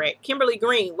correct. Kimberly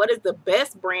Green, what is the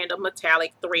best brand of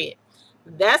metallic thread?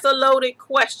 That's a loaded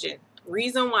question.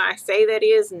 Reason why I say that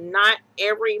is not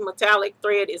every metallic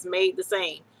thread is made the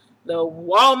same. The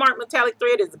Walmart metallic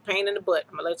thread is a pain in the butt.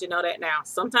 I'm going to let you know that now.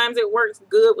 Sometimes it works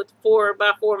good with the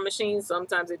 4x4 machines.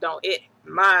 Sometimes it don't.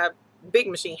 My big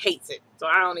machine hates it, so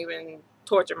I don't even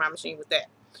torture my machine with that.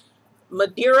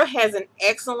 Madeira has an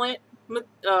excellent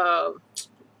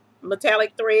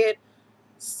metallic thread.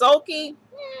 Sulky,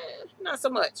 not so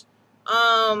much.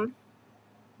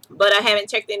 But I haven't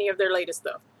checked any of their latest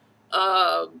stuff.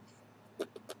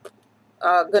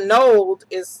 Ganold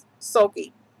is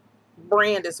Sulky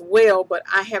brand as well, but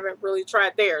I haven't really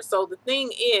tried theirs. So the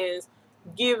thing is,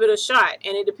 give it a shot,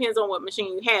 and it depends on what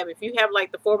machine you have. If you have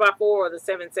like the 4x4 or the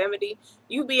 770,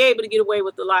 you'll be able to get away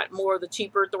with a lot more of the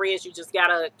cheaper threads. You just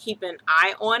gotta keep an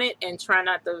eye on it and try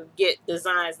not to get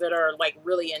designs that are like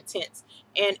really intense.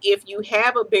 And if you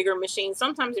have a bigger machine,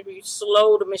 sometimes if you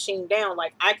slow the machine down,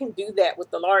 like I can do that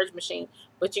with the large machine,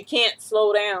 but you can't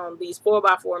slow down these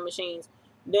 4x4 machines.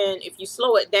 Then if you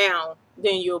slow it down,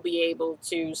 then you'll be able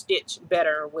to stitch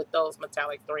better with those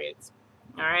metallic threads.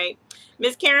 All right.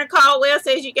 Miss Karen Caldwell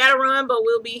says you got to run, but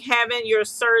we'll be having your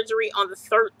surgery on the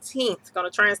 13th. Going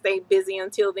to try and stay busy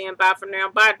until then. Bye for now.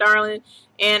 Bye, darling.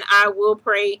 And I will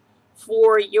pray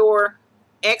for your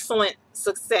excellent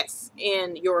success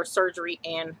in your surgery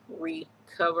and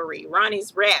recovery.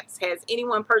 Ronnie's Wraps. Has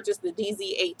anyone purchased the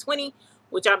DZ820,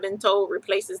 which I've been told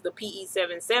replaces the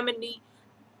PE770?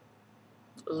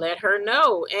 Let her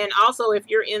know. And also, if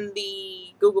you're in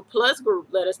the Google Plus group,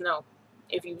 let us know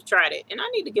if you've tried it. And I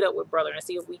need to get up with brother and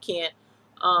see if we can't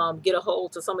get a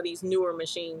hold to some of these newer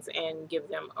machines and give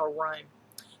them a run.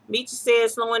 Michi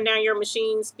says slowing down your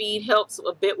machine speed helps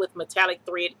a bit with metallic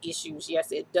thread issues.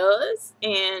 Yes, it does.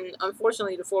 And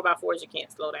unfortunately, the 4x4s you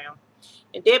can't slow down.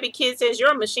 And Debbie Kid says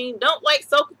your machine don't like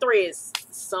soaking threads.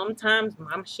 Sometimes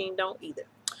my machine don't either.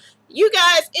 You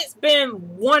guys, it's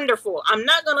been wonderful. I'm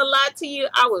not going to lie to you.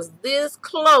 I was this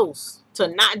close to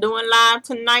not doing live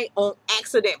tonight on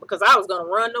accident because I was going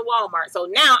to run to Walmart. So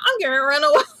now I'm going to run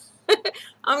to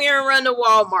I'm going to run to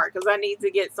Walmart because I need to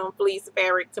get some fleece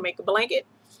fabric to make a blanket.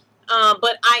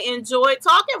 But I enjoyed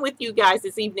talking with you guys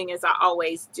this evening as I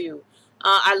always do.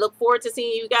 I look forward to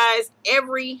seeing you guys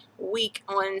every week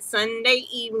on Sunday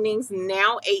evenings,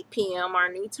 now 8 p.m.,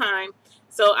 our new time.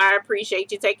 So I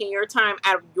appreciate you taking your time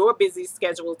out of your busy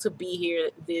schedule to be here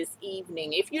this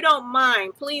evening. If you don't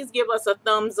mind, please give us a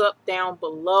thumbs up down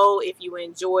below if you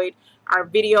enjoyed our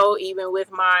video, even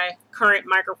with my current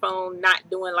microphone not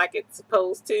doing like it's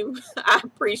supposed to. I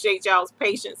appreciate y'all's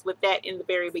patience with that in the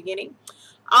very beginning.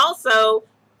 Also,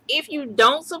 if you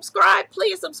don't subscribe,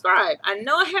 please subscribe. I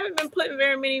know I haven't been putting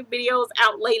very many videos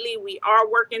out lately. We are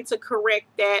working to correct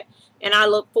that. And I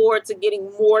look forward to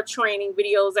getting more training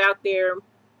videos out there,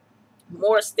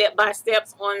 more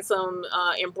step-by-steps on some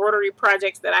embroidery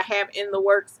projects that I have in the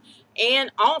works.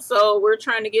 And also, we're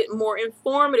trying to get more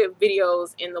informative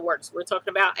videos in the works. We're talking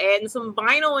about adding some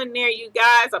vinyl in there, you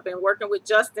guys. I've been working with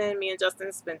Justin. Me and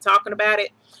Justin's been talking about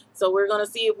it. So we're going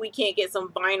to see if we can't get some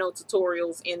vinyl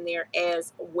tutorials in there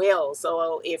as well.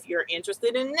 So if you're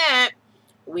interested in that,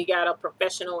 we got a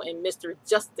professional and Mr.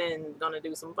 Justin going to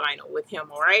do some vinyl with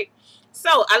him, all right?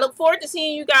 So I look forward to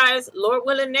seeing you guys, Lord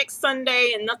willing, next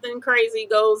Sunday, and nothing crazy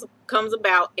comes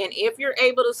about. And if you're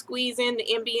able to squeeze in the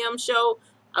MBM show,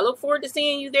 I look forward to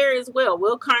seeing you there as well.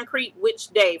 We'll concrete which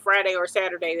day, Friday or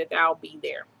Saturday, that I'll be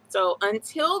there. So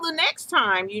until the next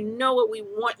time, you know what we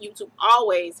want you to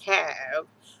always have.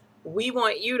 We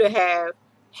want you to have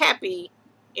happy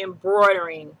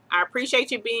embroidering. I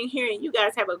appreciate you being here, and you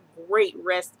guys have a great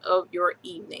rest of your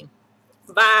evening.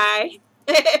 Bye.